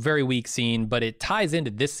 it's a very weak scene, but it ties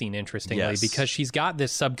into this scene interestingly because she's got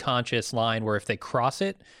this subconscious line where if they cross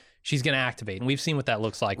it, she's going to activate. And we've seen what that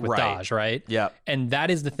looks like with Daj, right? Yeah. And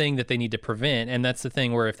that is the thing that they need to prevent. And that's the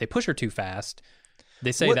thing where if they push her too fast,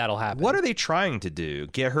 they say that'll happen. What are they trying to do?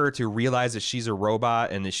 Get her to realize that she's a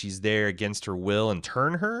robot and that she's there against her will and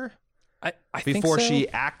turn her? I think before so. she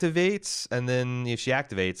activates, and then if she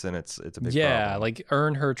activates, then it's a big problem.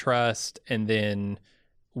 Earn her trust, and then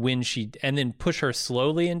push her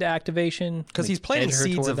slowly into activation, because he's planting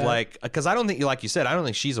seeds of because I don't think, like you said, I don't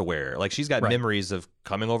think she's aware. She's got memories of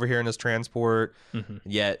coming over here in this transport,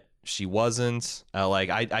 yet she wasn't.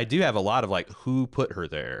 I do have a lot of who put her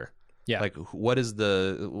there. Yeah, what is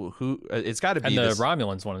who? It's got to be, and the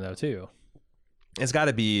Romulans want to know too. It's got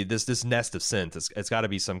to be this nest of synth. It's got to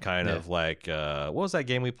be some kind of what was that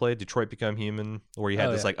game we played, Detroit Become Human, where you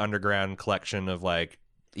had this underground collection of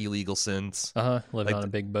illegal synths. Living on a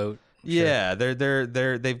big boat. Yeah,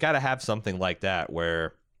 they've got to have something like that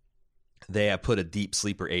where they have put a deep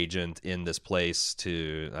sleeper agent in this place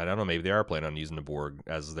to, I don't know, maybe they are planning on using the Borg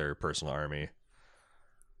as their personal army.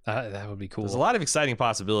 That would be cool. There's a lot of exciting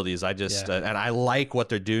possibilities. I just and I like what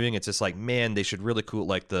they're doing. It's just like, man, they should really cool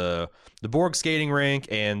like the Borg skating rink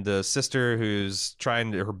and the sister who's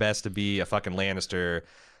trying her best to be a fucking Lannister.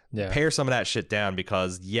 Yeah. Pare some of that shit down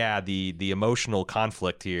because the emotional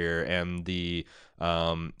conflict here and the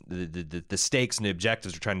stakes and the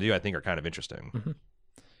objectives they're trying to do, I think, are kind of interesting. Mm-hmm.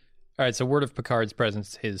 All right, so word of Picard's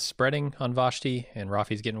presence is spreading on Vashti, and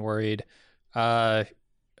Rafi's getting worried.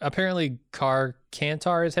 Apparently, Kar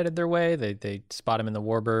Kantar is headed their way. They spot him in the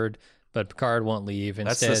Warbird, but Picard won't leave.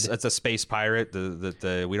 Instead, that's a space pirate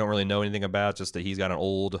that we don't really know anything about. Just that he's got an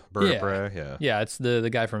old bird of prey. Yeah, it's the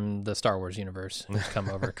guy from the Star Wars universe who's come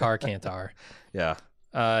over, Kar Kantar. Yeah.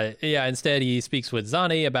 Instead, he speaks with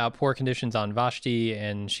Zani about poor conditions on Vashti,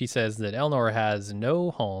 and she says that Elnor has no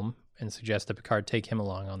home and suggests that Picard take him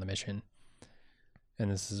along on the mission. And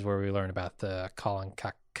this is where we learn about the Colin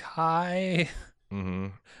Kakai. Mm-hmm.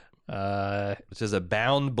 Which is a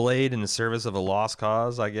bound blade in the service of a lost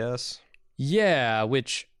cause, I guess. Yeah,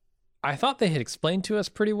 which I thought they had explained to us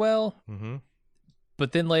pretty well. Mm-hmm.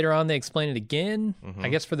 But then later on, they explain it again, I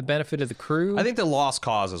guess for the benefit of the crew. I think the lost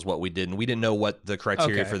cause is what we didn't. We didn't know what the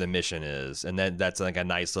criteria for the mission is. And then that's like a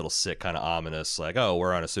nice little sick kind of ominous, like, oh,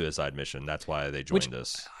 we're on a suicide mission. That's why they joined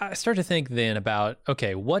us. I start to think then about,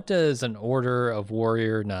 okay, what does an order of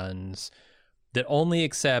warrior nuns that only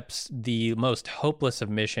accepts the most hopeless of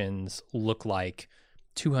missions look like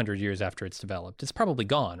 200 years after it's developed? It's probably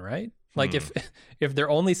gone, right? Like if they're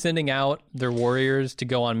only sending out their warriors to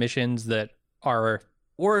go on missions that are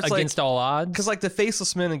or it's against all odds. Because like the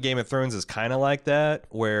Faceless Men in Game of Thrones is kind of like that,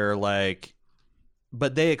 where like,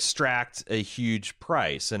 but they extract a huge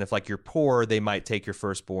price, and if like you're poor, they might take your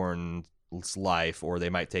firstborn's life, or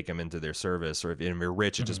they might take him into their service, or if you're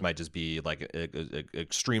rich, it just might just be like a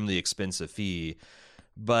extremely expensive fee.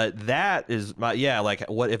 But that is like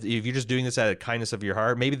what if you're just doing this out of the kindness of your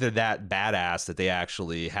heart? Maybe they're that badass that they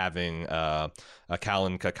actually having a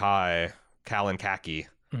Colin Kaki. Colin Kaki.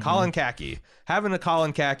 Having a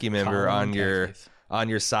Colin Kaki member on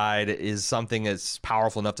your side is something that's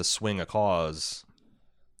powerful enough to swing a cause.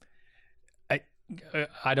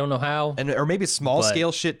 I don't know how, or maybe small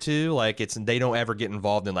scale shit too. Like they don't ever get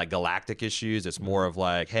involved in like galactic issues. It's more of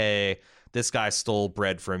like, hey, this guy stole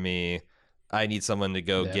bread from me. I need someone to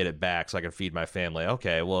go get it back so I can feed my family.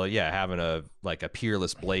 Okay, well, yeah, having a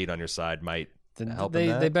peerless blade on your side might help.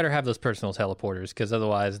 They better have those personal teleporters, because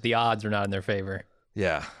otherwise the odds are not in their favor.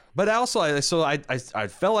 Yeah, but also, I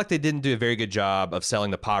felt like they didn't do a very good job of selling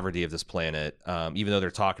the poverty of this planet, even though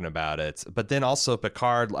they're talking about it. But then also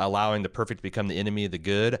Picard allowing the perfect to become the enemy of the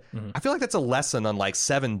good. I feel like that's a lesson on like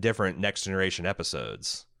 7 different Next Generation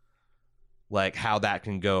episodes, like how that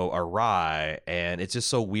can go awry. And it's just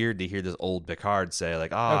so weird to hear this old Picard say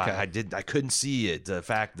like, I couldn't see it. The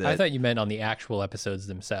fact that I thought you meant on the actual episodes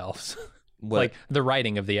themselves. Like the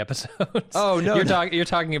writing of the episodes. Oh no, you're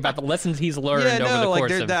talking about the lessons he's learned over the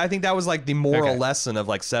course of. I think that was like the moral lesson of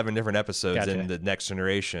like 7 different episodes in the Next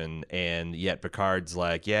Generation, and yet Picard's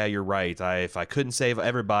like, yeah, you're right. If I couldn't save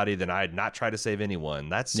everybody, then I'd not try to save anyone.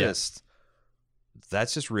 That's just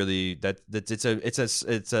really it's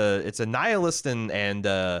a nihilist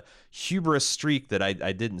and hubris streak that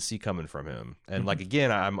I didn't see coming from him. And like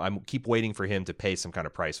again, I'm keep waiting for him to pay some kind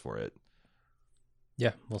of price for it.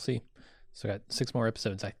 Yeah, we'll see. So I got 6 more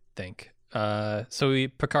episodes, I think.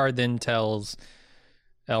 Picard then tells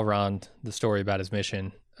Elrond the story about his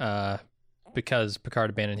mission. Because Picard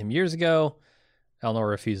abandoned him years ago, Elnor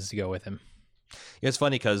refuses to go with him. Yeah, it's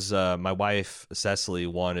funny because my wife, Cecily,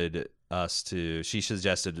 wanted us to... She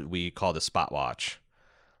suggested we call this Spot Watch.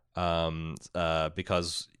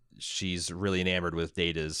 Because she's really enamored with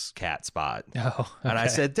Data's cat Spot. Oh, okay. And I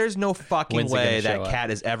said, there's no fucking way that cat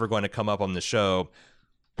is ever going to come up on the show.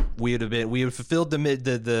 We would have fulfilled the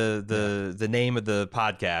name of the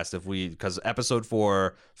podcast because episode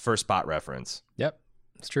 4 first Spot reference. Yep,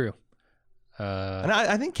 it's true. And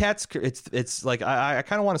I think cats. It's like I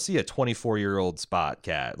kind of want to see a 24-year-old Spot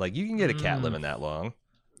cat. Like you can get a cat living that long.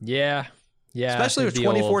 Yeah. Especially with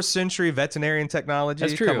 24th century veterinarian technology.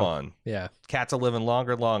 That's true. Come on. Yeah. Cats are living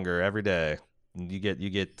longer and longer every day. You get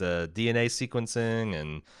DNA sequencing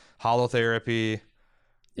and holotherapy.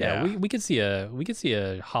 Yeah, we could see a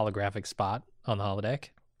holographic Spot on the holodeck.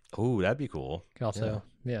 Oh, that'd be cool. Could also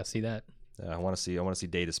see that. Yeah, I want to see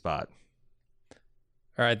Data Spot.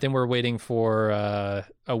 All right, then we're waiting for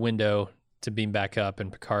a window to beam back up,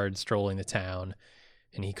 and Picard strolling the town,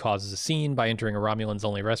 and he causes a scene by entering a Romulans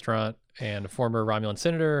only restaurant, and a former Romulan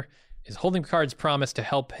senator is holding Picard's promise to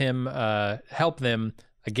help them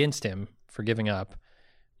against him for giving up.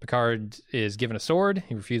 Picard is given a sword.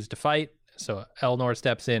 He refuses to fight. So Elnor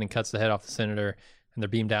steps in and cuts the head off the senator, and they're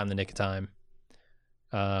beamed down in the nick of time.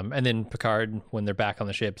 And then Picard, when they're back on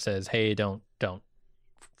the ship, says, "Hey, don't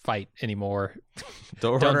fight anymore.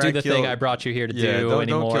 Don't do the thing I brought you here to do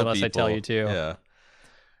anymore unless I tell you to."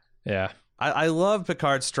 Yeah. I love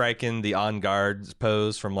Picard striking the on guard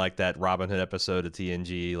pose from like that Robin Hood episode of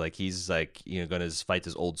TNG. Like he's like, you know, going to fight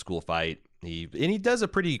this old school fight. He does a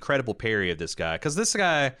pretty credible parry of this guy, because this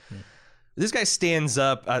guy stands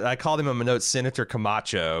up. I called him in my notes Senator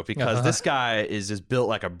Camacho, because this guy is just built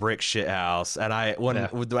like a brick shit house. And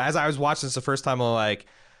as I was watching this the first time, I'm like,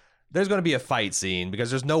 there's going to be a fight scene, because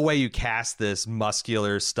there's no way you cast this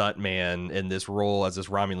muscular stunt man in this role as this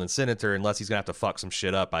Romulan senator unless he's going to have to fuck some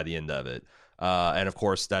shit up by the end of it. And of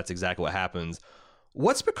course, that's exactly what happens.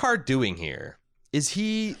 What's Picard doing here? Is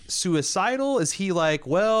he suicidal? Is he like,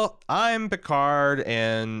 well, I'm Picard,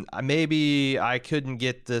 and maybe I couldn't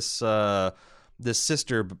get this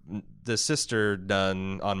sister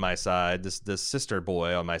done on my side, this sister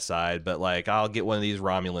boy on my side, but like I'll get one of these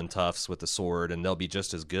Romulan toughs with the sword, and they'll be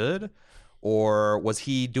just as good? Or was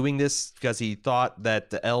he doing this because he thought that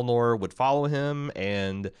the Elnor would follow him,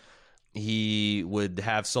 and he would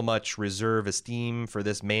have so much reserve esteem for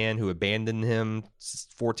this man who abandoned him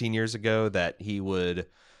 14 years ago that he would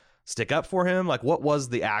stick up for him? Like, what was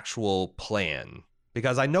the actual plan?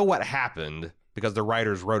 Because I know what happened, because the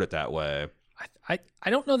writers wrote it that way. I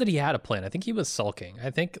don't know that he had a plan. I think he was sulking.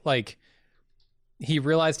 I think like he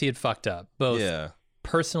realized he had fucked up, both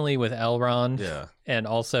personally with Elrond and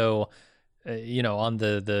also, on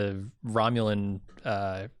the Romulan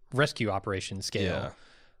rescue operation scale.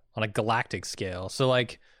 On a galactic scale. So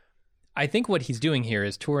like, I think what he's doing here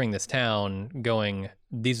is touring this town going,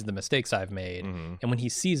 these are the mistakes I've made. Mm-hmm. And when he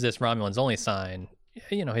sees this Romulan's only sign,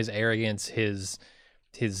 his arrogance, his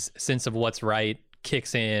sense of what's right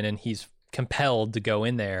kicks in, and he's compelled to go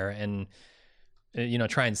in there and,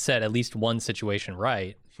 try and set at least one situation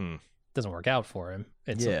right. Doesn't work out for him.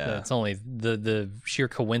 It's only the sheer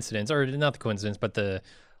coincidence, or not the coincidence, but the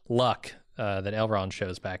luck that Elrond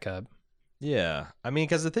shows back up. Yeah, I mean,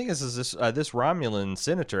 because the thing is this Romulan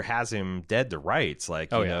senator has him dead to rights.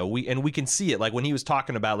 Like, we can see it. Like when he was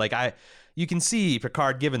talking about, like you can see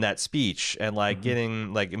Picard giving that speech and like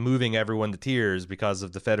getting like moving everyone to tears because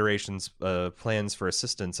of the Federation's plans for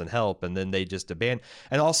assistance and help, and then they just abandon.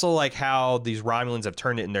 And also like how these Romulans have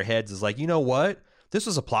turned it in their heads is like, you know what? This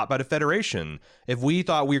was a plot by the Federation. If we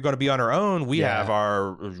thought we were going to be on our own, we have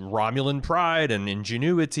our Romulan pride and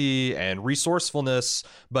ingenuity and resourcefulness,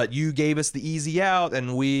 but you gave us the easy out,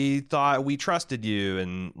 and we thought we trusted you.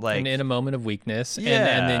 And like, and in a moment of weakness, and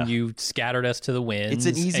then you scattered us to the winds.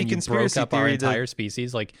 It's an easy conspiracy broke up theory. Our entire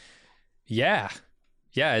species. Like,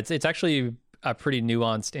 it's actually a pretty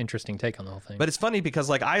nuanced, interesting take on the whole thing. But it's funny because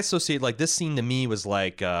like I associate like this scene to me was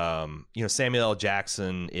like Samuel L.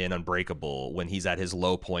 Jackson in Unbreakable, when he's at his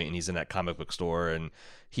low point and he's in that comic book store and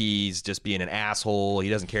he's just being an asshole. He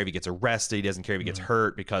doesn't care if he gets arrested. He doesn't care if he gets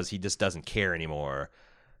hurt, because he just doesn't care anymore.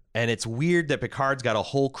 And it's weird that Picard's got a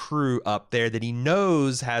whole crew up there that he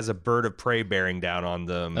knows has a bird of prey bearing down on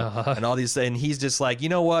them and all these, and he's just like, you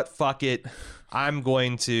know what? Fuck it. I'm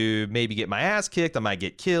going to maybe get my ass kicked. I might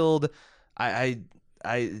get killed.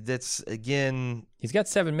 That's again. He's got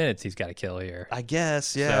 7 minutes. He's got to kill here, I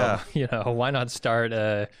guess. Yeah. So, why not start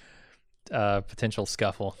a potential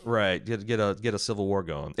scuffle? Right. Get a civil war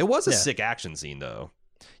going. It was a sick action scene though.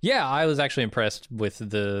 Yeah, I was actually impressed with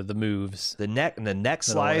the moves. The neck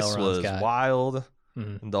slice was wild.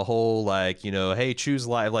 Mm-hmm. The whole like, hey, choose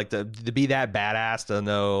life, like to be that badass to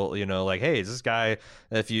know, like, hey, is this guy,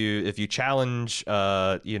 if you challenge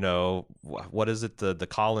what is it, the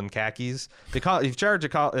Colin khakis, if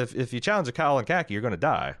you challenge a Colin khaki, you're gonna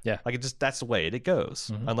die. Like that's the way it goes.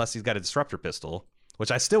 Unless he's got a disruptor pistol,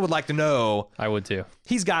 which I still would like to know. I would too.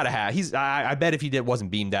 He's got to have. I bet if he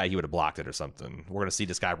wasn't beamed out, he would have blocked it or something. We're gonna see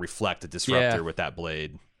this guy reflect a disruptor with that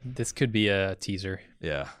blade. This could be a teaser.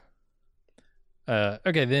 Yeah.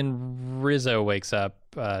 Okay, then Rizzo wakes up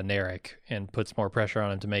Narek and puts more pressure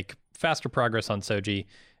on him to make faster progress on Soji.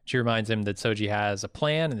 She reminds him that Soji has a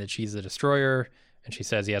plan and that she's the destroyer, and she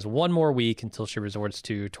says he has 1 more week until she resorts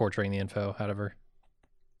to torturing the info out of her.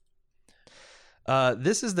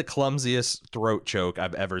 This is the clumsiest throat choke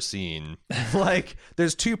I've ever seen. Like,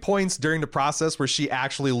 there's 2 points during the process where she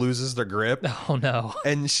actually loses the grip. Oh no!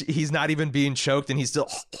 And he's not even being choked, and he's still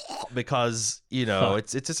because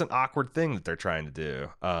it's just an awkward thing that they're trying to do.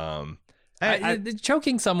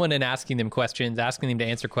 Choking someone and asking them questions, asking them to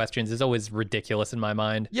answer questions is always ridiculous in my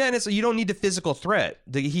mind. Yeah, and you don't need a physical threat.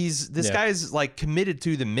 This guy's like committed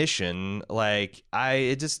to the mission. Like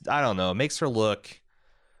I don't know. It makes her look.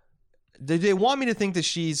 They want me to think that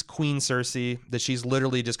she's Queen Cersei, that she's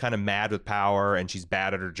literally just kind of mad with power and she's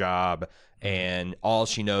bad at her job and all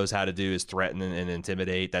she knows how to do is threaten and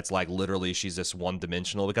intimidate. That's like literally she's just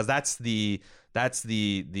one-dimensional, because that's the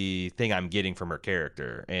thing I'm getting from her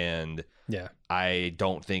character. And yeah, I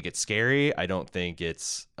don't think it's scary. I don't think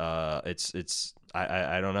it's I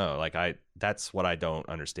don't know. Like that's what I don't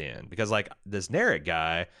understand, because like this Narek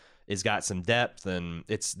guy has got some depth, and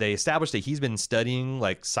they established that he's been studying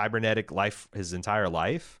like cybernetic life his entire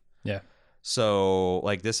life. Yeah. So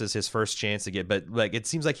like this is his first chance to get, but like it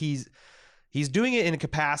seems like he's doing it in a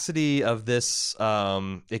capacity of this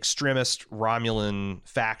extremist Romulan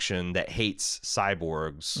faction that hates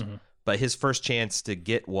cyborgs. Mm-hmm. But his first chance to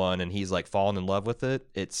get one, and he's like fallen in love with it.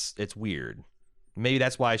 It's weird. Maybe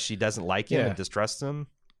that's why she doesn't like him and distrusts him.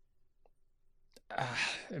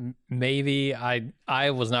 Maybe I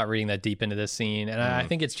was not reading that deep into this scene, and I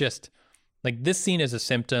think it's just like this scene is a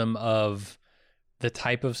symptom of the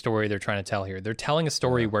type of story they're trying to tell here. They're telling a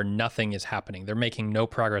story where nothing is happening. They're making no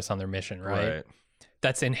progress on their mission, right?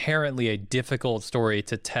 That's inherently a difficult story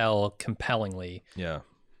to tell compellingly. Yeah.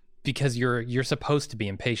 Because you're supposed to be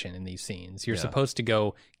impatient in these scenes. You're supposed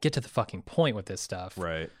to get to the fucking point with this stuff.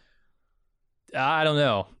 Right. I don't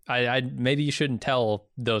know. I maybe you shouldn't tell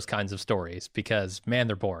those kinds of stories, because man,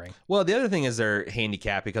 they're boring. Well, the other thing is they're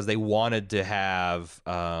handicapped because they wanted to have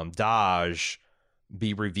Daj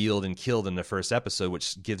be revealed and killed in the first episode,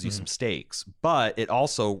 which gives you some stakes. But it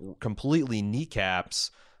also completely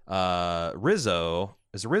kneecaps Rizzo.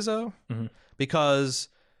 Is it Rizzo? Mm-hmm. Because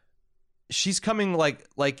she's coming like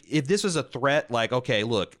if this was a threat, like, okay,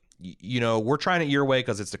 look, you know, we're trying it your way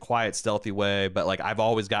because it's the quiet, stealthy way, but like I've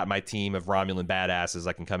always got my team of Romulan badasses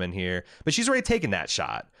that can come in here. But she's already taken that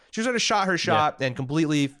shot. She's already shot her shot and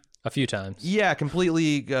completely a few times. Yeah,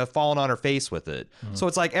 completely fallen on her face with it. Mm-hmm. So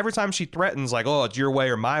it's like every time she threatens, like, oh, it's your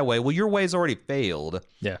way or my way. Well, your way's already failed.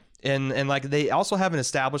 Yeah. And like they also haven't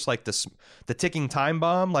established like the ticking time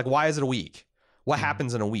bomb. Like, why is it a week? What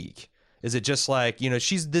happens in a week? Is it just like, you know,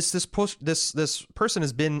 she's this person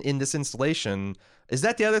has been in this installation? Is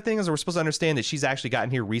that the other thing? Is we're supposed to understand that she's actually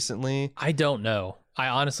gotten here recently? I don't know. I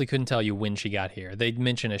honestly couldn't tell you when she got here. They'd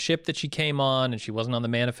mention a ship that she came on, and she wasn't on the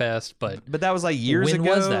manifest, but that was like years ago.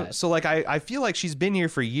 When was that? So like I feel like she's been here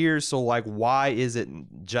for years. So like, why is it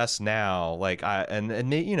just now? Like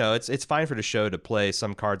and you know, it's fine for the show to play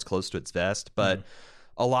some cards close to its vest, but.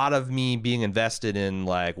 A lot of me being invested in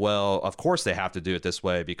like, well, of course they have to do it this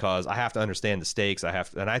way because I have to understand the stakes.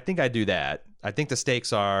 And I think I do that. I think the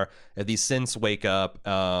stakes are if these synths wake up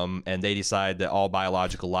and they decide that all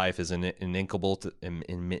biological life is inimical to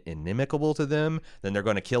them, then they're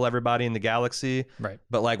going to kill everybody in the galaxy. Right.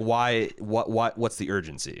 But like, why? What's the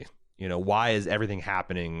urgency? You know, why is everything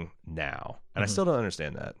happening now? And I still don't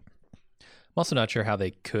understand that. I'm also not sure how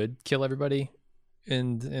they could kill everybody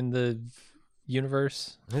in the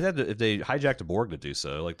universe. If they hijacked a Borg to do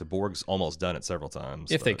so, like the Borg's almost done it several times.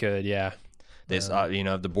 If they could, yeah. They, you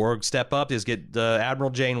know, if the Borg step up, is get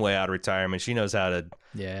Admiral Janeway out of retirement. She knows how to.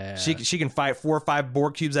 Yeah. She can fight 4 or 5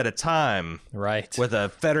 Borg cubes at a time. Right. With a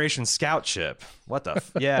Federation scout ship. What the?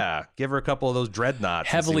 Yeah. Give her a couple of those dreadnoughts.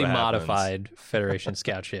 Heavily modified Federation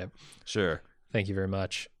scout ship. Sure. Thank you very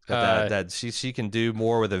much. That she can do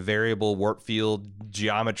more with a variable warp field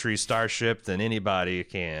geometry starship than anybody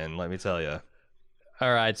can. Let me tell you.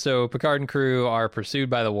 All right, so Picard and crew are pursued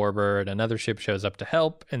by the Warbird. Another ship shows up to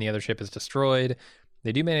help, and the other ship is destroyed.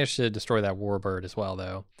 They do manage to destroy that Warbird as well,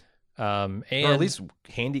 though. And or at least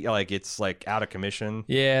handy, like it's like out of commission.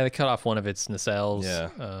 Yeah, they cut off one of its nacelles.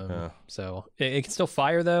 Yeah. So it can still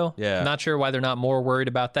fire, though. Yeah. Not sure why they're not more worried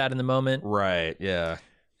about that in the moment. Right, yeah.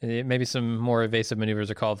 Maybe some more evasive maneuvers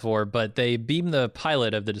are called for, but they beam the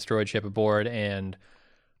pilot of the destroyed ship aboard, and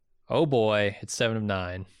oh boy, it's 7 of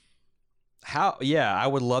 9. How? Yeah, I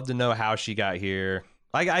would love to know how she got here.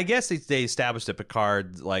 I guess they established that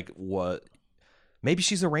Picard, like, what? Maybe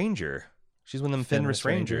she's a ranger. She's one of them Fenris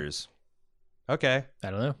Rangers. Okay, I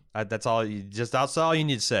don't know. That's all you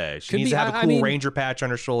need to say. She needs to have a cool ranger patch on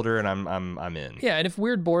her shoulder, and I'm in. Yeah, and if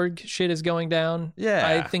weird Borg shit is going down, yeah,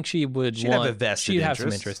 I think she'd have a vested interest. Have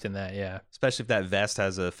some interest in that. Yeah, especially if that vest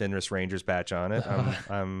has a Fenris Rangers patch on it.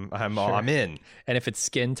 I'm in. And if it's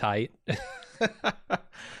skin tight.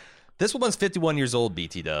 This one's 51 years old,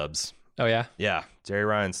 BT dubs. Oh, yeah? Yeah. Jerry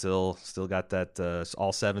Ryan still got that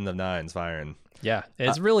all 7 of 9s firing. Yeah.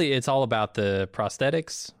 It's all about the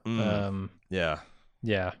prosthetics. Yeah.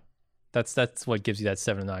 Yeah. That's what gives you that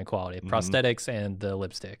 7 to 9 quality. Prosthetics and the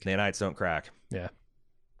lipstick. Nanites don't crack. Yeah.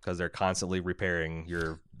 Because they're constantly repairing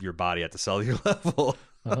your body at the cellular level.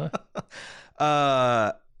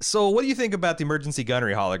 Uh-huh. So what do you think about the emergency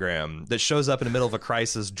gunnery hologram that shows up in the middle of a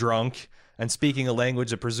crisis drunk and speaking a language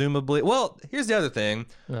that presumably... Well, here's the other thing.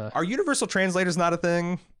 Are universal translators not a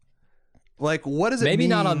thing? Like, what does it mean? Maybe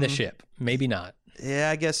not on this ship. Maybe not.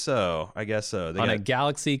 Yeah, I guess so. On a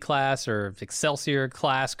Galaxy class or Excelsior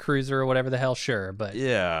class cruiser or whatever the hell, sure. But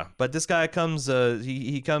yeah, but this guy comes.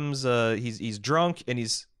 He comes. He's drunk and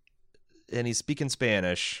he's speaking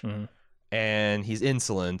Spanish, and he's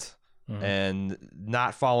insolent and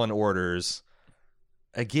not following orders.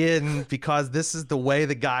 Again, because this is the way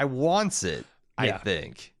the guy wants it. I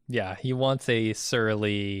think. Yeah, he wants a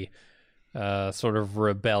surly, sort of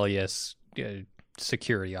rebellious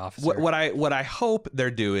security officer. What I hope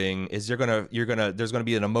they're doing is there's gonna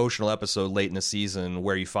be an emotional episode late in the season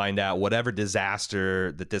where you find out whatever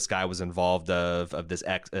disaster that this guy was involved of this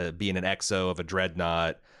being an XO of a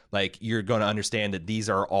dreadnought. Like, you're going to understand that these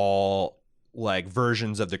are all like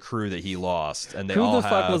versions of the crew that he lost, and they Who all the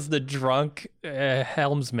fuck was the drunk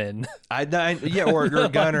helmsman? Or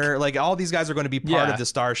gunner. Like, all these guys are going to be part of the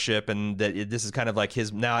starship, and that this is kind of like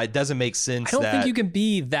his. Now, it doesn't make sense. I don't think you can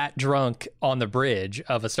be that drunk on the bridge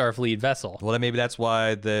of a Starfleet vessel. Well, then maybe that's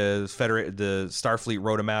why the Starfleet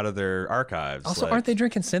wrote him out of their archives. Also, aren't they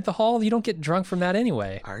drinking synthahol? You don't get drunk from that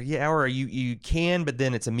anyway. Or you can, but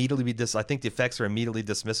then it's immediately I think the effects are immediately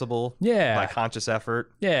dismissible. Yeah. By conscious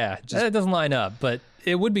effort. Yeah, that doesn't line up, but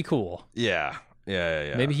it would be cool. Yeah.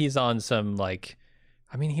 Maybe he's on some, like,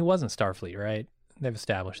 I mean, he wasn't Starfleet, right? They've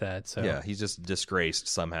established that. So yeah, he's just disgraced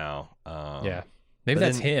somehow. Yeah, maybe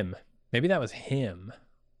that's him. Maybe that was him.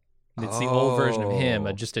 It's the old version of him,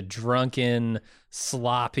 just a drunken,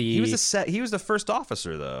 sloppy. He was the first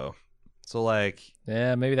officer, though. So, like,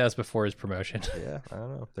 yeah, maybe that was before his promotion. Yeah, I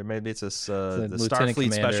don't know. Maybe it's the Starfleet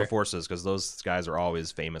Commander. Special Forces, because those guys are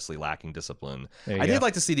always famously lacking discipline. I did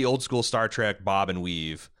like to see the old school Star Trek bob and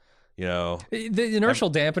weave. You know, the inertial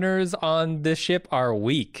dampeners on this ship are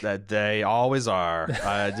weak. That they always are.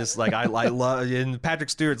 Just like I love. And Patrick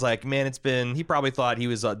Stewart's like, man, he probably thought he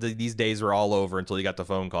was these days were all over until he got the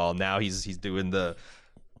phone call. Now he's doing the.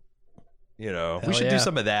 You know, we should do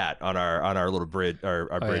some of that on our little bridge,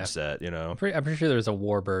 our bridge set. You know, I'm pretty sure there's a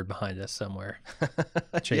warbird behind us somewhere,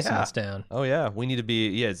 chasing us down. Oh yeah, we need to be.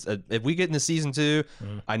 Yeah, if we get into season 2,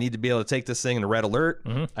 I need to be able to take this thing in red alert.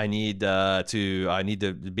 I need to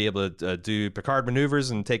be able to do Picard maneuvers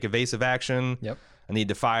and take evasive action. Yep. I need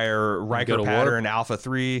to fire Riker pattern Alpha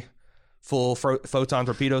 3, full photon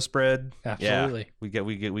torpedo spread. Absolutely. Yeah,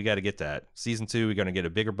 we got to get that. Season 2, we're going to get a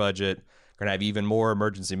bigger budget. We're gonna have even more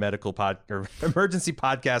emergency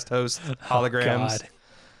podcast host holograms.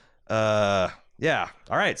 Oh, God. Yeah.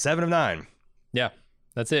 All right, 7 of 9. Yeah,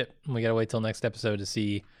 that's it. We gotta wait till next episode to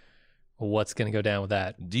see what's gonna go down with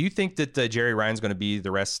that. Do you think that Jeri Ryan's gonna be the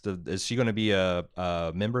rest of? Is she gonna be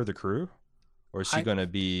a member of the crew, or is she gonna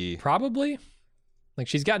be probably? Like,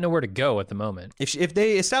 she's got nowhere to go at the moment. If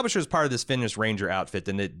they establish her as part of this Finnish Ranger outfit,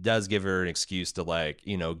 then it does give her an excuse to, like,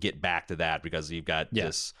 you know, get back to that, because you've got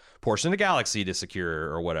this portion of the galaxy to secure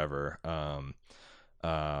or whatever.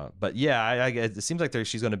 But yeah, it seems like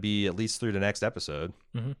she's going to be at least through the next episode.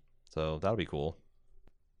 So that'll be cool.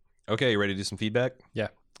 Okay, you ready to do some feedback? Yeah.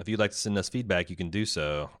 If you'd like to send us feedback, you can do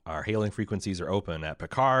so. Our hailing frequencies are open at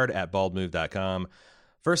Picard@baldmove.com.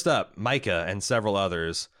 First up, Micah and several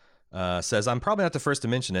others. Says, I'm probably not the first to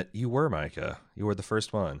mention it. You were, Micah. You were the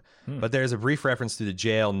first one. But there's a brief reference to the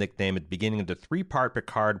JL nickname at the beginning of the 3-part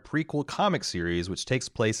Picard prequel comic series, which takes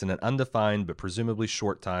place in an undefined but presumably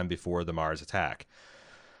short time before the Mars attack.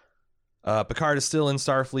 Picard is still in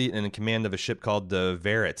Starfleet and in command of a ship called the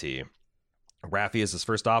Verity. Raffi is his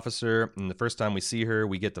first officer, and the first time we see her,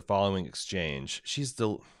 we get the following exchange. She's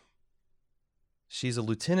a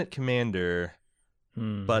lieutenant commander...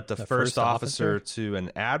 But the first officer to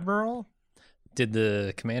an admiral? Did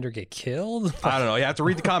the commander get killed? I don't know. You have to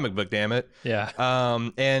read the comic book, damn it. Yeah.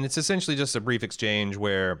 And it's essentially just a brief exchange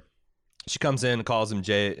where she comes in and calls him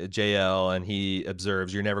JL, and he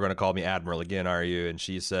observes, "You're never going to call me admiral again, are you?" And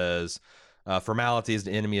she says, "Formality is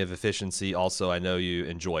the enemy of efficiency. Also, I know you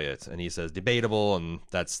enjoy it." And he says, "Debatable," and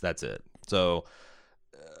that's it. So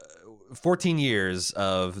 14 years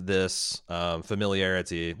of this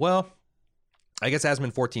familiarity. Well, I guess it has been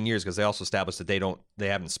 14 years, because they also established that they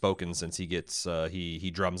haven't spoken since he gets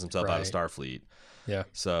he drums himself out of Starfleet. Yeah.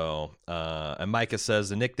 So and Micah says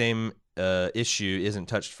the nickname issue isn't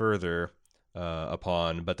touched further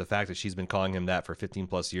upon, but the fact that she's been calling him that for 15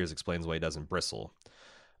 plus years explains why he doesn't bristle.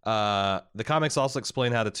 The comics also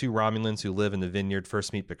explain how the two Romulans who live in the vineyard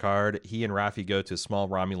first meet Picard. He and Raffi go to a small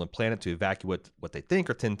Romulan planet to evacuate what they think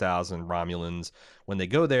are 10,000 Romulans. When they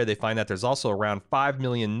go there, they find out there's also around 5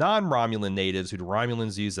 million non-Romulan natives who the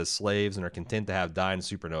Romulans use as slaves and are content to have die in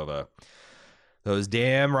supernova. Those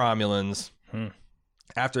damn Romulans.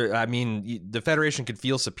 The Federation could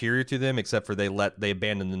feel superior to them, except for they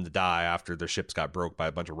abandoned them to die after their ships got broke by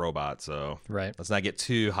a bunch of robots. So Right. let's not get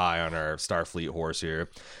too high on our Starfleet horse here.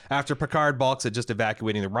 After Picard balks at just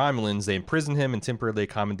evacuating the Romulans, they imprison him and temporarily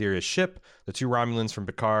commandeer his ship. The two Romulans from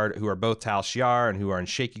Picard, who are both Tal Shiar and who are on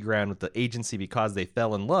shaky ground with the agency because they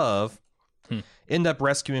fell in love, end up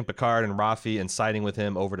rescuing Picard and Raffi and siding with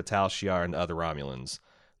him over to Tal Shiar and the other Romulans.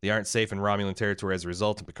 They aren't safe in Romulan territory as a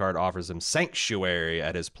result, and Picard offers them sanctuary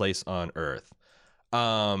at his place on Earth.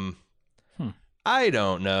 I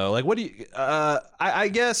don't know. Like, what do you... I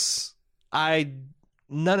guess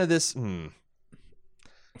none of this...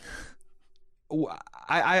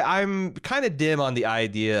 I'm kind of dim on the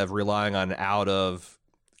idea of relying on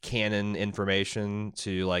out-of-canon information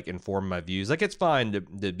to, like, inform my views. Like, it's fine to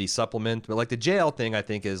be supplement, but, like, the jail thing, I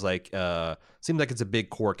think, is, like... seems like it's a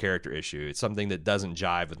big core character issue. It's something that doesn't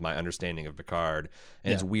jive with my understanding of Picard,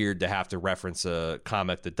 and it's weird to have to reference a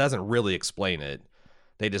comic that doesn't really explain it.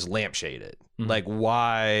 They just lampshade it. Like,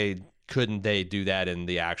 why couldn't they do that in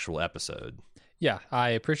the actual episode? Yeah, I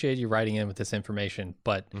appreciate you writing in with this information,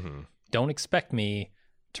 but don't expect me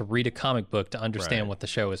to read a comic book to understand what the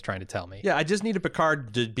show is trying to tell me. Yeah, I just needed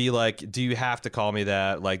Picard to be like, do you have to call me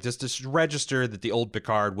that? Like, just to register that the old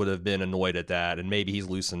Picard would have been annoyed at that, and maybe he's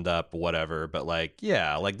loosened up, whatever. But, like,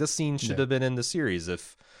 yeah, like, this scene should have been in the series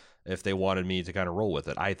if they wanted me to kind of roll with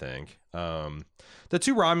it, I think. The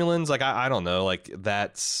two Romulans, like, I don't know, like,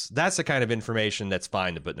 that's the kind of information that's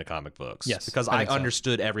fine to put in the comic books. Yes, because I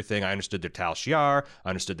understood everything. I understood their Tal Shiar. I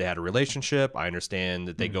understood they had a relationship. I understand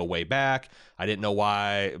that they go way back. I didn't know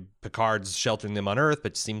why Picard's sheltering them on Earth,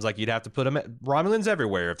 but it seems like you'd have to put them Romulans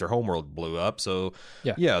everywhere if their homeworld blew up. So,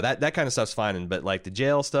 yeah, that kind of stuff's fine. But, like, the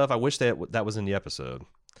jail stuff, I wish that was in the episode.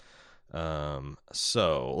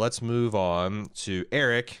 So let's move on to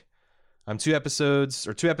Eric. I'm two episodes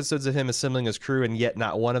of him assembling his crew, and yet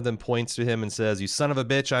not one of them points to him and says, "You son of a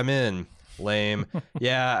bitch, I'm in." Lame.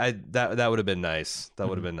 Yeah, that would have been nice. That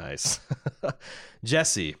would have been nice.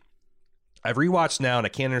 Jesse, I've rewatched now, and I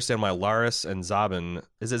can't understand why Laris and Zobin.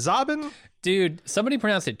 Is it Zobin? Dude, somebody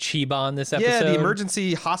pronounced it Shiban this episode. Yeah, the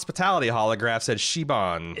emergency hospitality holograph said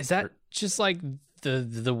Shiban. Is that just like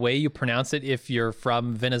the way you pronounce it if you're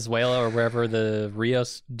from Venezuela or wherever the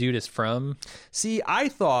Rios dude is from? See, I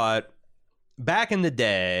thought back in the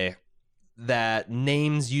day that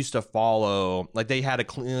names used to follow, like they had a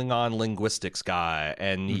Klingon linguistics guy,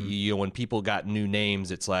 and you know, when people got new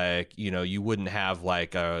names, it's like, you know, you wouldn't have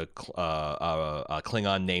like a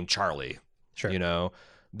Klingon named Charlie. Sure. You know,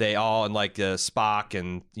 they all, and like Spock,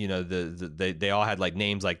 and you know, they all had like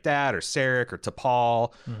names like that, or Sarek, or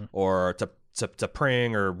T'Pol, or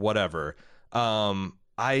T'Pring, or whatever.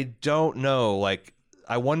 I don't know, like,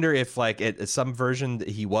 I wonder if, like, at some version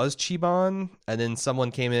he was Chiban, and then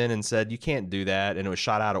someone came in and said, you can't do that, and it was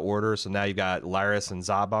shot out of order, so now you've got Laris and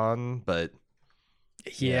Zaban, but...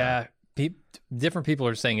 Yeah, different people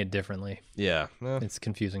are saying it differently. Yeah. It's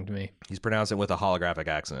confusing to me. He's pronouncing it with a holographic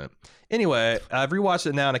accent. Anyway, I've rewatched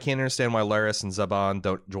it now, and I can't understand why Laris and Zaban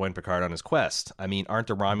don't join Picard on his quest. I mean, aren't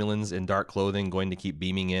the Romulans in dark clothing going to keep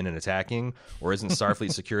beaming in and attacking? Or isn't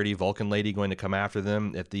Starfleet Security Vulcan Lady going to come after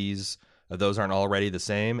them if those aren't already the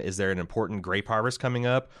same? Is there an important grape harvest coming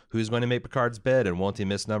up? Who's going to make Picard's bed, and won't he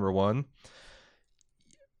miss number one?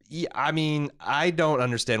 Yeah, I mean, I don't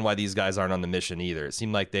understand why these guys aren't on the mission either. It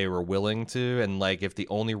seemed like they were willing to, and like if the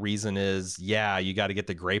only reason is, yeah, you got to get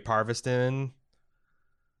the grape harvest in,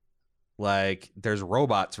 like there's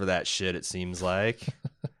robots for that shit, it seems like.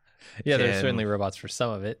 Yeah, there's certainly robots for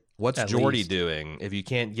some of it. What's Geordi doing if you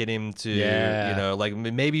can't get him to, you know, like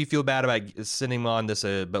maybe you feel bad about sending him on this,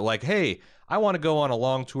 but like, hey, I want to go on a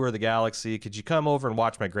long tour of the galaxy. Could you come over and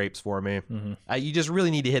watch my grapes for me? You just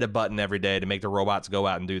really need to hit a button every day to make the robots go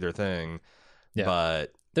out and do their thing. Yeah.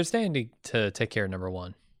 But they're staying to take care of number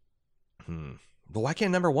one. But why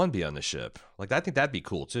can't number one be on the ship? Like, I think that'd be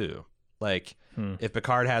cool too. Like, if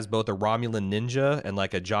Picard has both a Romulan ninja and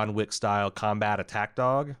like a John Wick style combat attack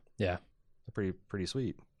dog. Yeah. Pretty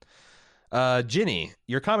sweet. Ginny,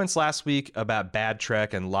 your comments last week about bad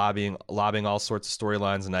Trek and lobbing all sorts of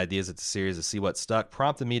storylines and ideas at the series to see what stuck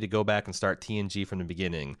prompted me to go back and start TNG from the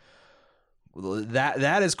beginning.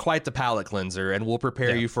 That is quite the palate cleanser, and will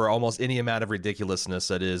prepare you for almost any amount of ridiculousness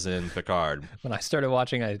that is in Picard. When I started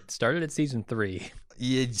watching, I started at season 3.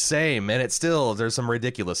 Yeah, same, and it's still, there's some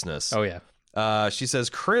ridiculousness. Oh yeah. She says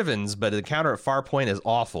Crivens, but the encounter at Farpoint is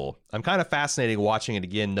awful. I'm kind of fascinated watching it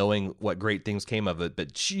again, knowing what great things came of it.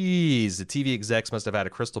 But geez, the TV execs must have had a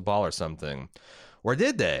crystal ball or something. Or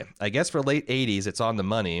did they? I guess for late 80s, it's on the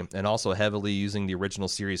money, and also heavily using the original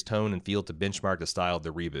series tone and feel to benchmark the style of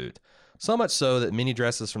the reboot. So much so that mini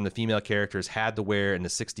dresses from the female characters had to wear in the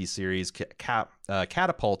 60s series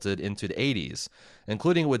catapulted into the 80s,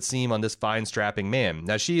 including what would seem on this fine strapping man.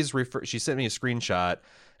 Now, she sent me a screenshot,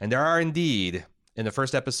 and there are indeed, in the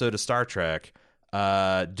first episode of Star Trek,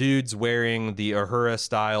 dudes wearing the Uhura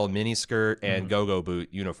style miniskirt and go-go boot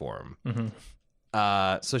uniform.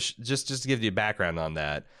 So just to give you a background on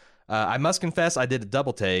that, I must confess I did a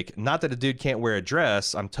double take. Not that a dude can't wear a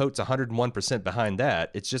dress. I'm totes 101% behind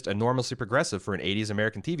that. It's just enormously progressive for an 80s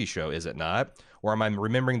American TV show, is it not? Or am I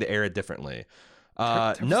remembering the era differently?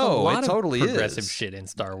 No, it totally is. Progressive shit in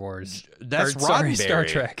Star Wars. That's Roddenberry. Star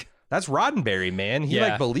Trek. That's Roddenberry, man. He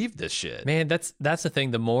like believed this shit. Man, that's the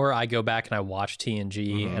thing. The more I go back and I watch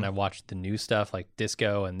TNG and I watch the new stuff like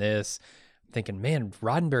Disco and this, I'm thinking, man,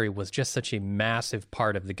 Roddenberry was just such a massive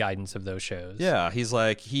part of the guidance of those shows. Yeah, he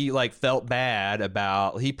felt bad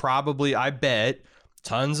about. He probably, I bet,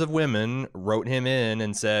 tons of women wrote him in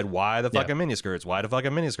and said, "Why the fucking miniskirts? Why the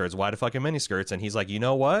fucking miniskirts? Why the fucking miniskirts?" And he's like, you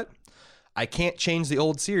know what? I can't change the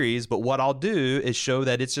old series, but what I'll do is show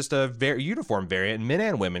that it's just a very uniform variant, and men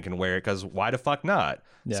and women can wear it, because why the fuck not?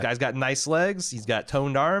 Yeah. This guy's got nice legs. He's got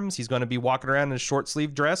toned arms. He's going to be walking around in a short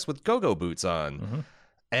sleeve dress with go-go boots on.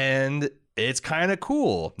 And it's kind of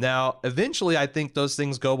cool. Now, eventually, I think those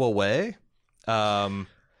things go away. They don't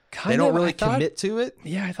really commit to it.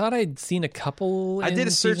 Yeah, I thought I'd seen a couple. I did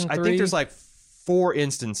a search. I think there's like 4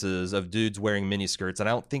 instances of dudes wearing miniskirts, and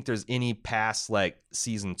I don't think there's any past like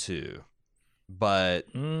season 2. But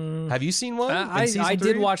have you seen one? I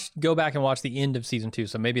did go back and watch the end of season 2,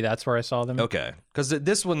 so maybe that's where I saw them. Okay, because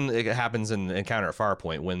this one, it happens in Encounter at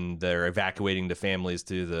Farpoint when they're evacuating the families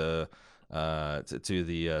to the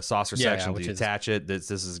saucer section to detach it. This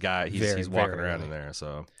is guy. He's walking around in there.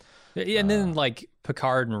 So yeah, and then like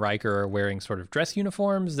Picard and Riker are wearing sort of dress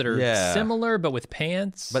uniforms that are similar, but with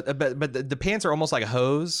pants. But the pants are almost like a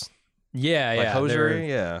hose. Yeah, like yeah, hosiery.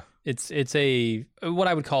 Yeah. It's a what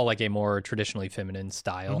I would call like a more traditionally feminine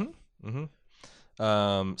style.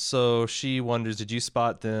 So she wonders, did you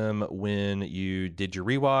spot them when you did your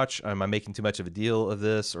rewatch? Am I making too much of a deal of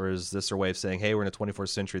this, or is this her way of saying, hey, we're in the 24th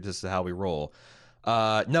century, this is how we roll?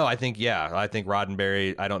 No, I think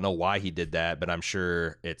Roddenberry, I don't know why he did that, but I'm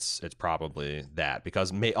sure it's probably that,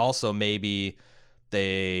 because maybe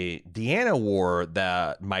Deanna wore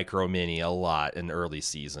that micro mini a lot in early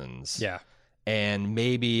seasons. Yeah. And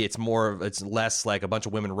maybe it's less like a bunch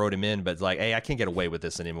of women wrote him in, but like, hey, I can't get away with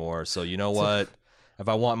this anymore. So you know what? If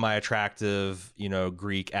I want my attractive,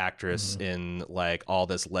 Greek actress in like all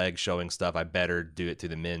this leg showing stuff, I better do it to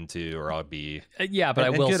the men too, or I'll be. Yeah, but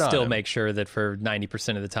I will still make sure that for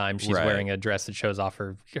 90% of the time she's wearing a dress that shows off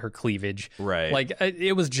her cleavage. Right. Like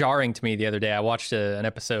it was jarring to me the other day. I watched an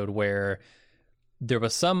episode where there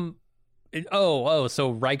was some.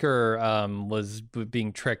 So Riker was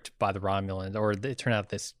being tricked by the Romulans, or it turned out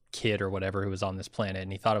this kid or whatever who was on this planet,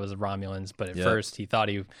 and he thought it was the Romulans, but at first he thought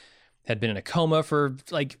he had been in a coma for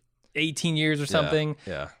like 18 years or something.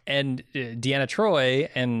 Yeah. And Deanna Troi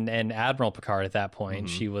and Admiral Picard at that point,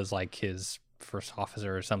 she was like his first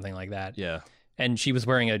officer or something like that. Yeah. And she was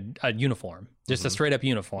wearing a uniform, just a straight up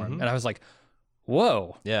uniform. And I was like,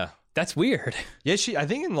 whoa. Yeah. That's weird. Yeah, I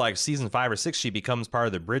think in like season 5 or 6, she becomes part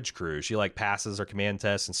of the bridge crew. She like passes her command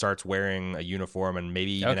test and starts wearing a uniform, and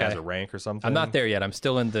maybe even has a rank or something. I'm not there yet. I'm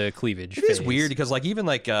still in the cleavage phase. It is weird because like even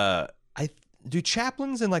like do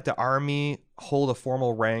chaplains in like the army hold a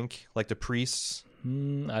formal rank like the priests? I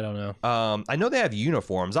don't know. I know they have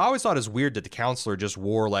uniforms. I always thought it was weird that the counselor just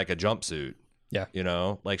wore like a jumpsuit. Yeah.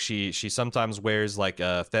 Like she sometimes wears like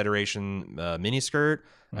a Federation miniskirt,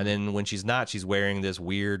 and then when she's not, she's wearing this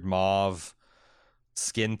weird mauve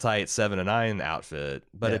skin tight 7 of 9 outfit.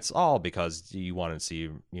 But it's all because you want to see,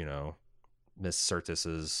 Miss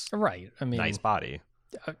Sirtis's nice body.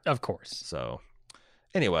 Of course. So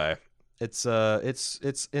anyway, it's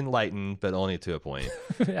enlightened, but only to a point.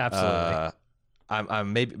 Absolutely.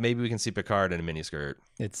 Maybe we can see Picard in a miniskirt.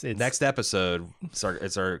 It's next episode.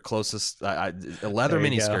 It's our closest a leather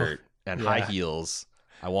miniskirt and high heels.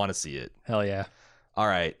 I want to see it. Hell yeah! All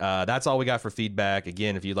right, that's all we got for feedback.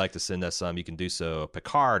 Again, if you'd like to send us some, you can do so.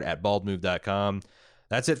 Picard@baldmove.com.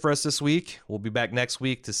 That's it for us this week. We'll be back next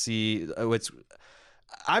week to see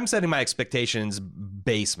I'm setting my expectations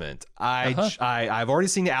basement. I've already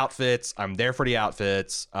seen the outfits. I'm there for the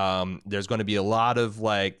outfits. There's going to be a lot of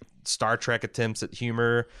like Star Trek attempts at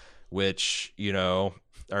humor, which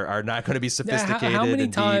are not going to be sophisticated. How many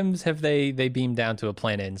and deep. times have they beamed down to a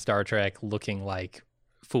planet in Star Trek looking like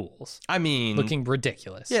fools? I mean, looking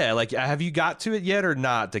ridiculous. Yeah, like have you got to it yet or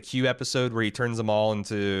not? The Q episode where he turns them all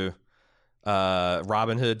into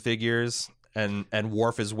Robin Hood figures, and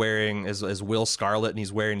Worf is wearing as Will Scarlet, and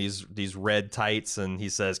he's wearing these red tights, and he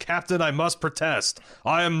says, "Captain, I must protest.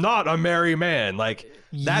 I am not a merry man." Like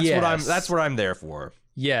that's what I'm there for.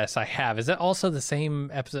 Yes, I have. Is that also the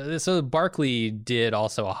same episode? So Barclay did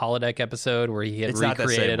also a holodeck episode where he had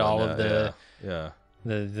recreated all of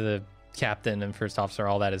the captain and first officer,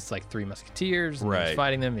 all that is like Three Musketeers, and he's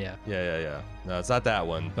fighting them. Yeah. No, it's not that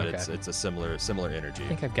one, but Okay. it's a similar energy. I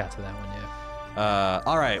think I've got to that one. Yeah.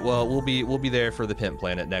 All right. Well, we'll be there for the Pimp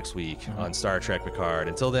Planet next week on Star Trek Picard.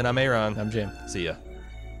 Until then, I'm Aaron. I'm Jim. See ya.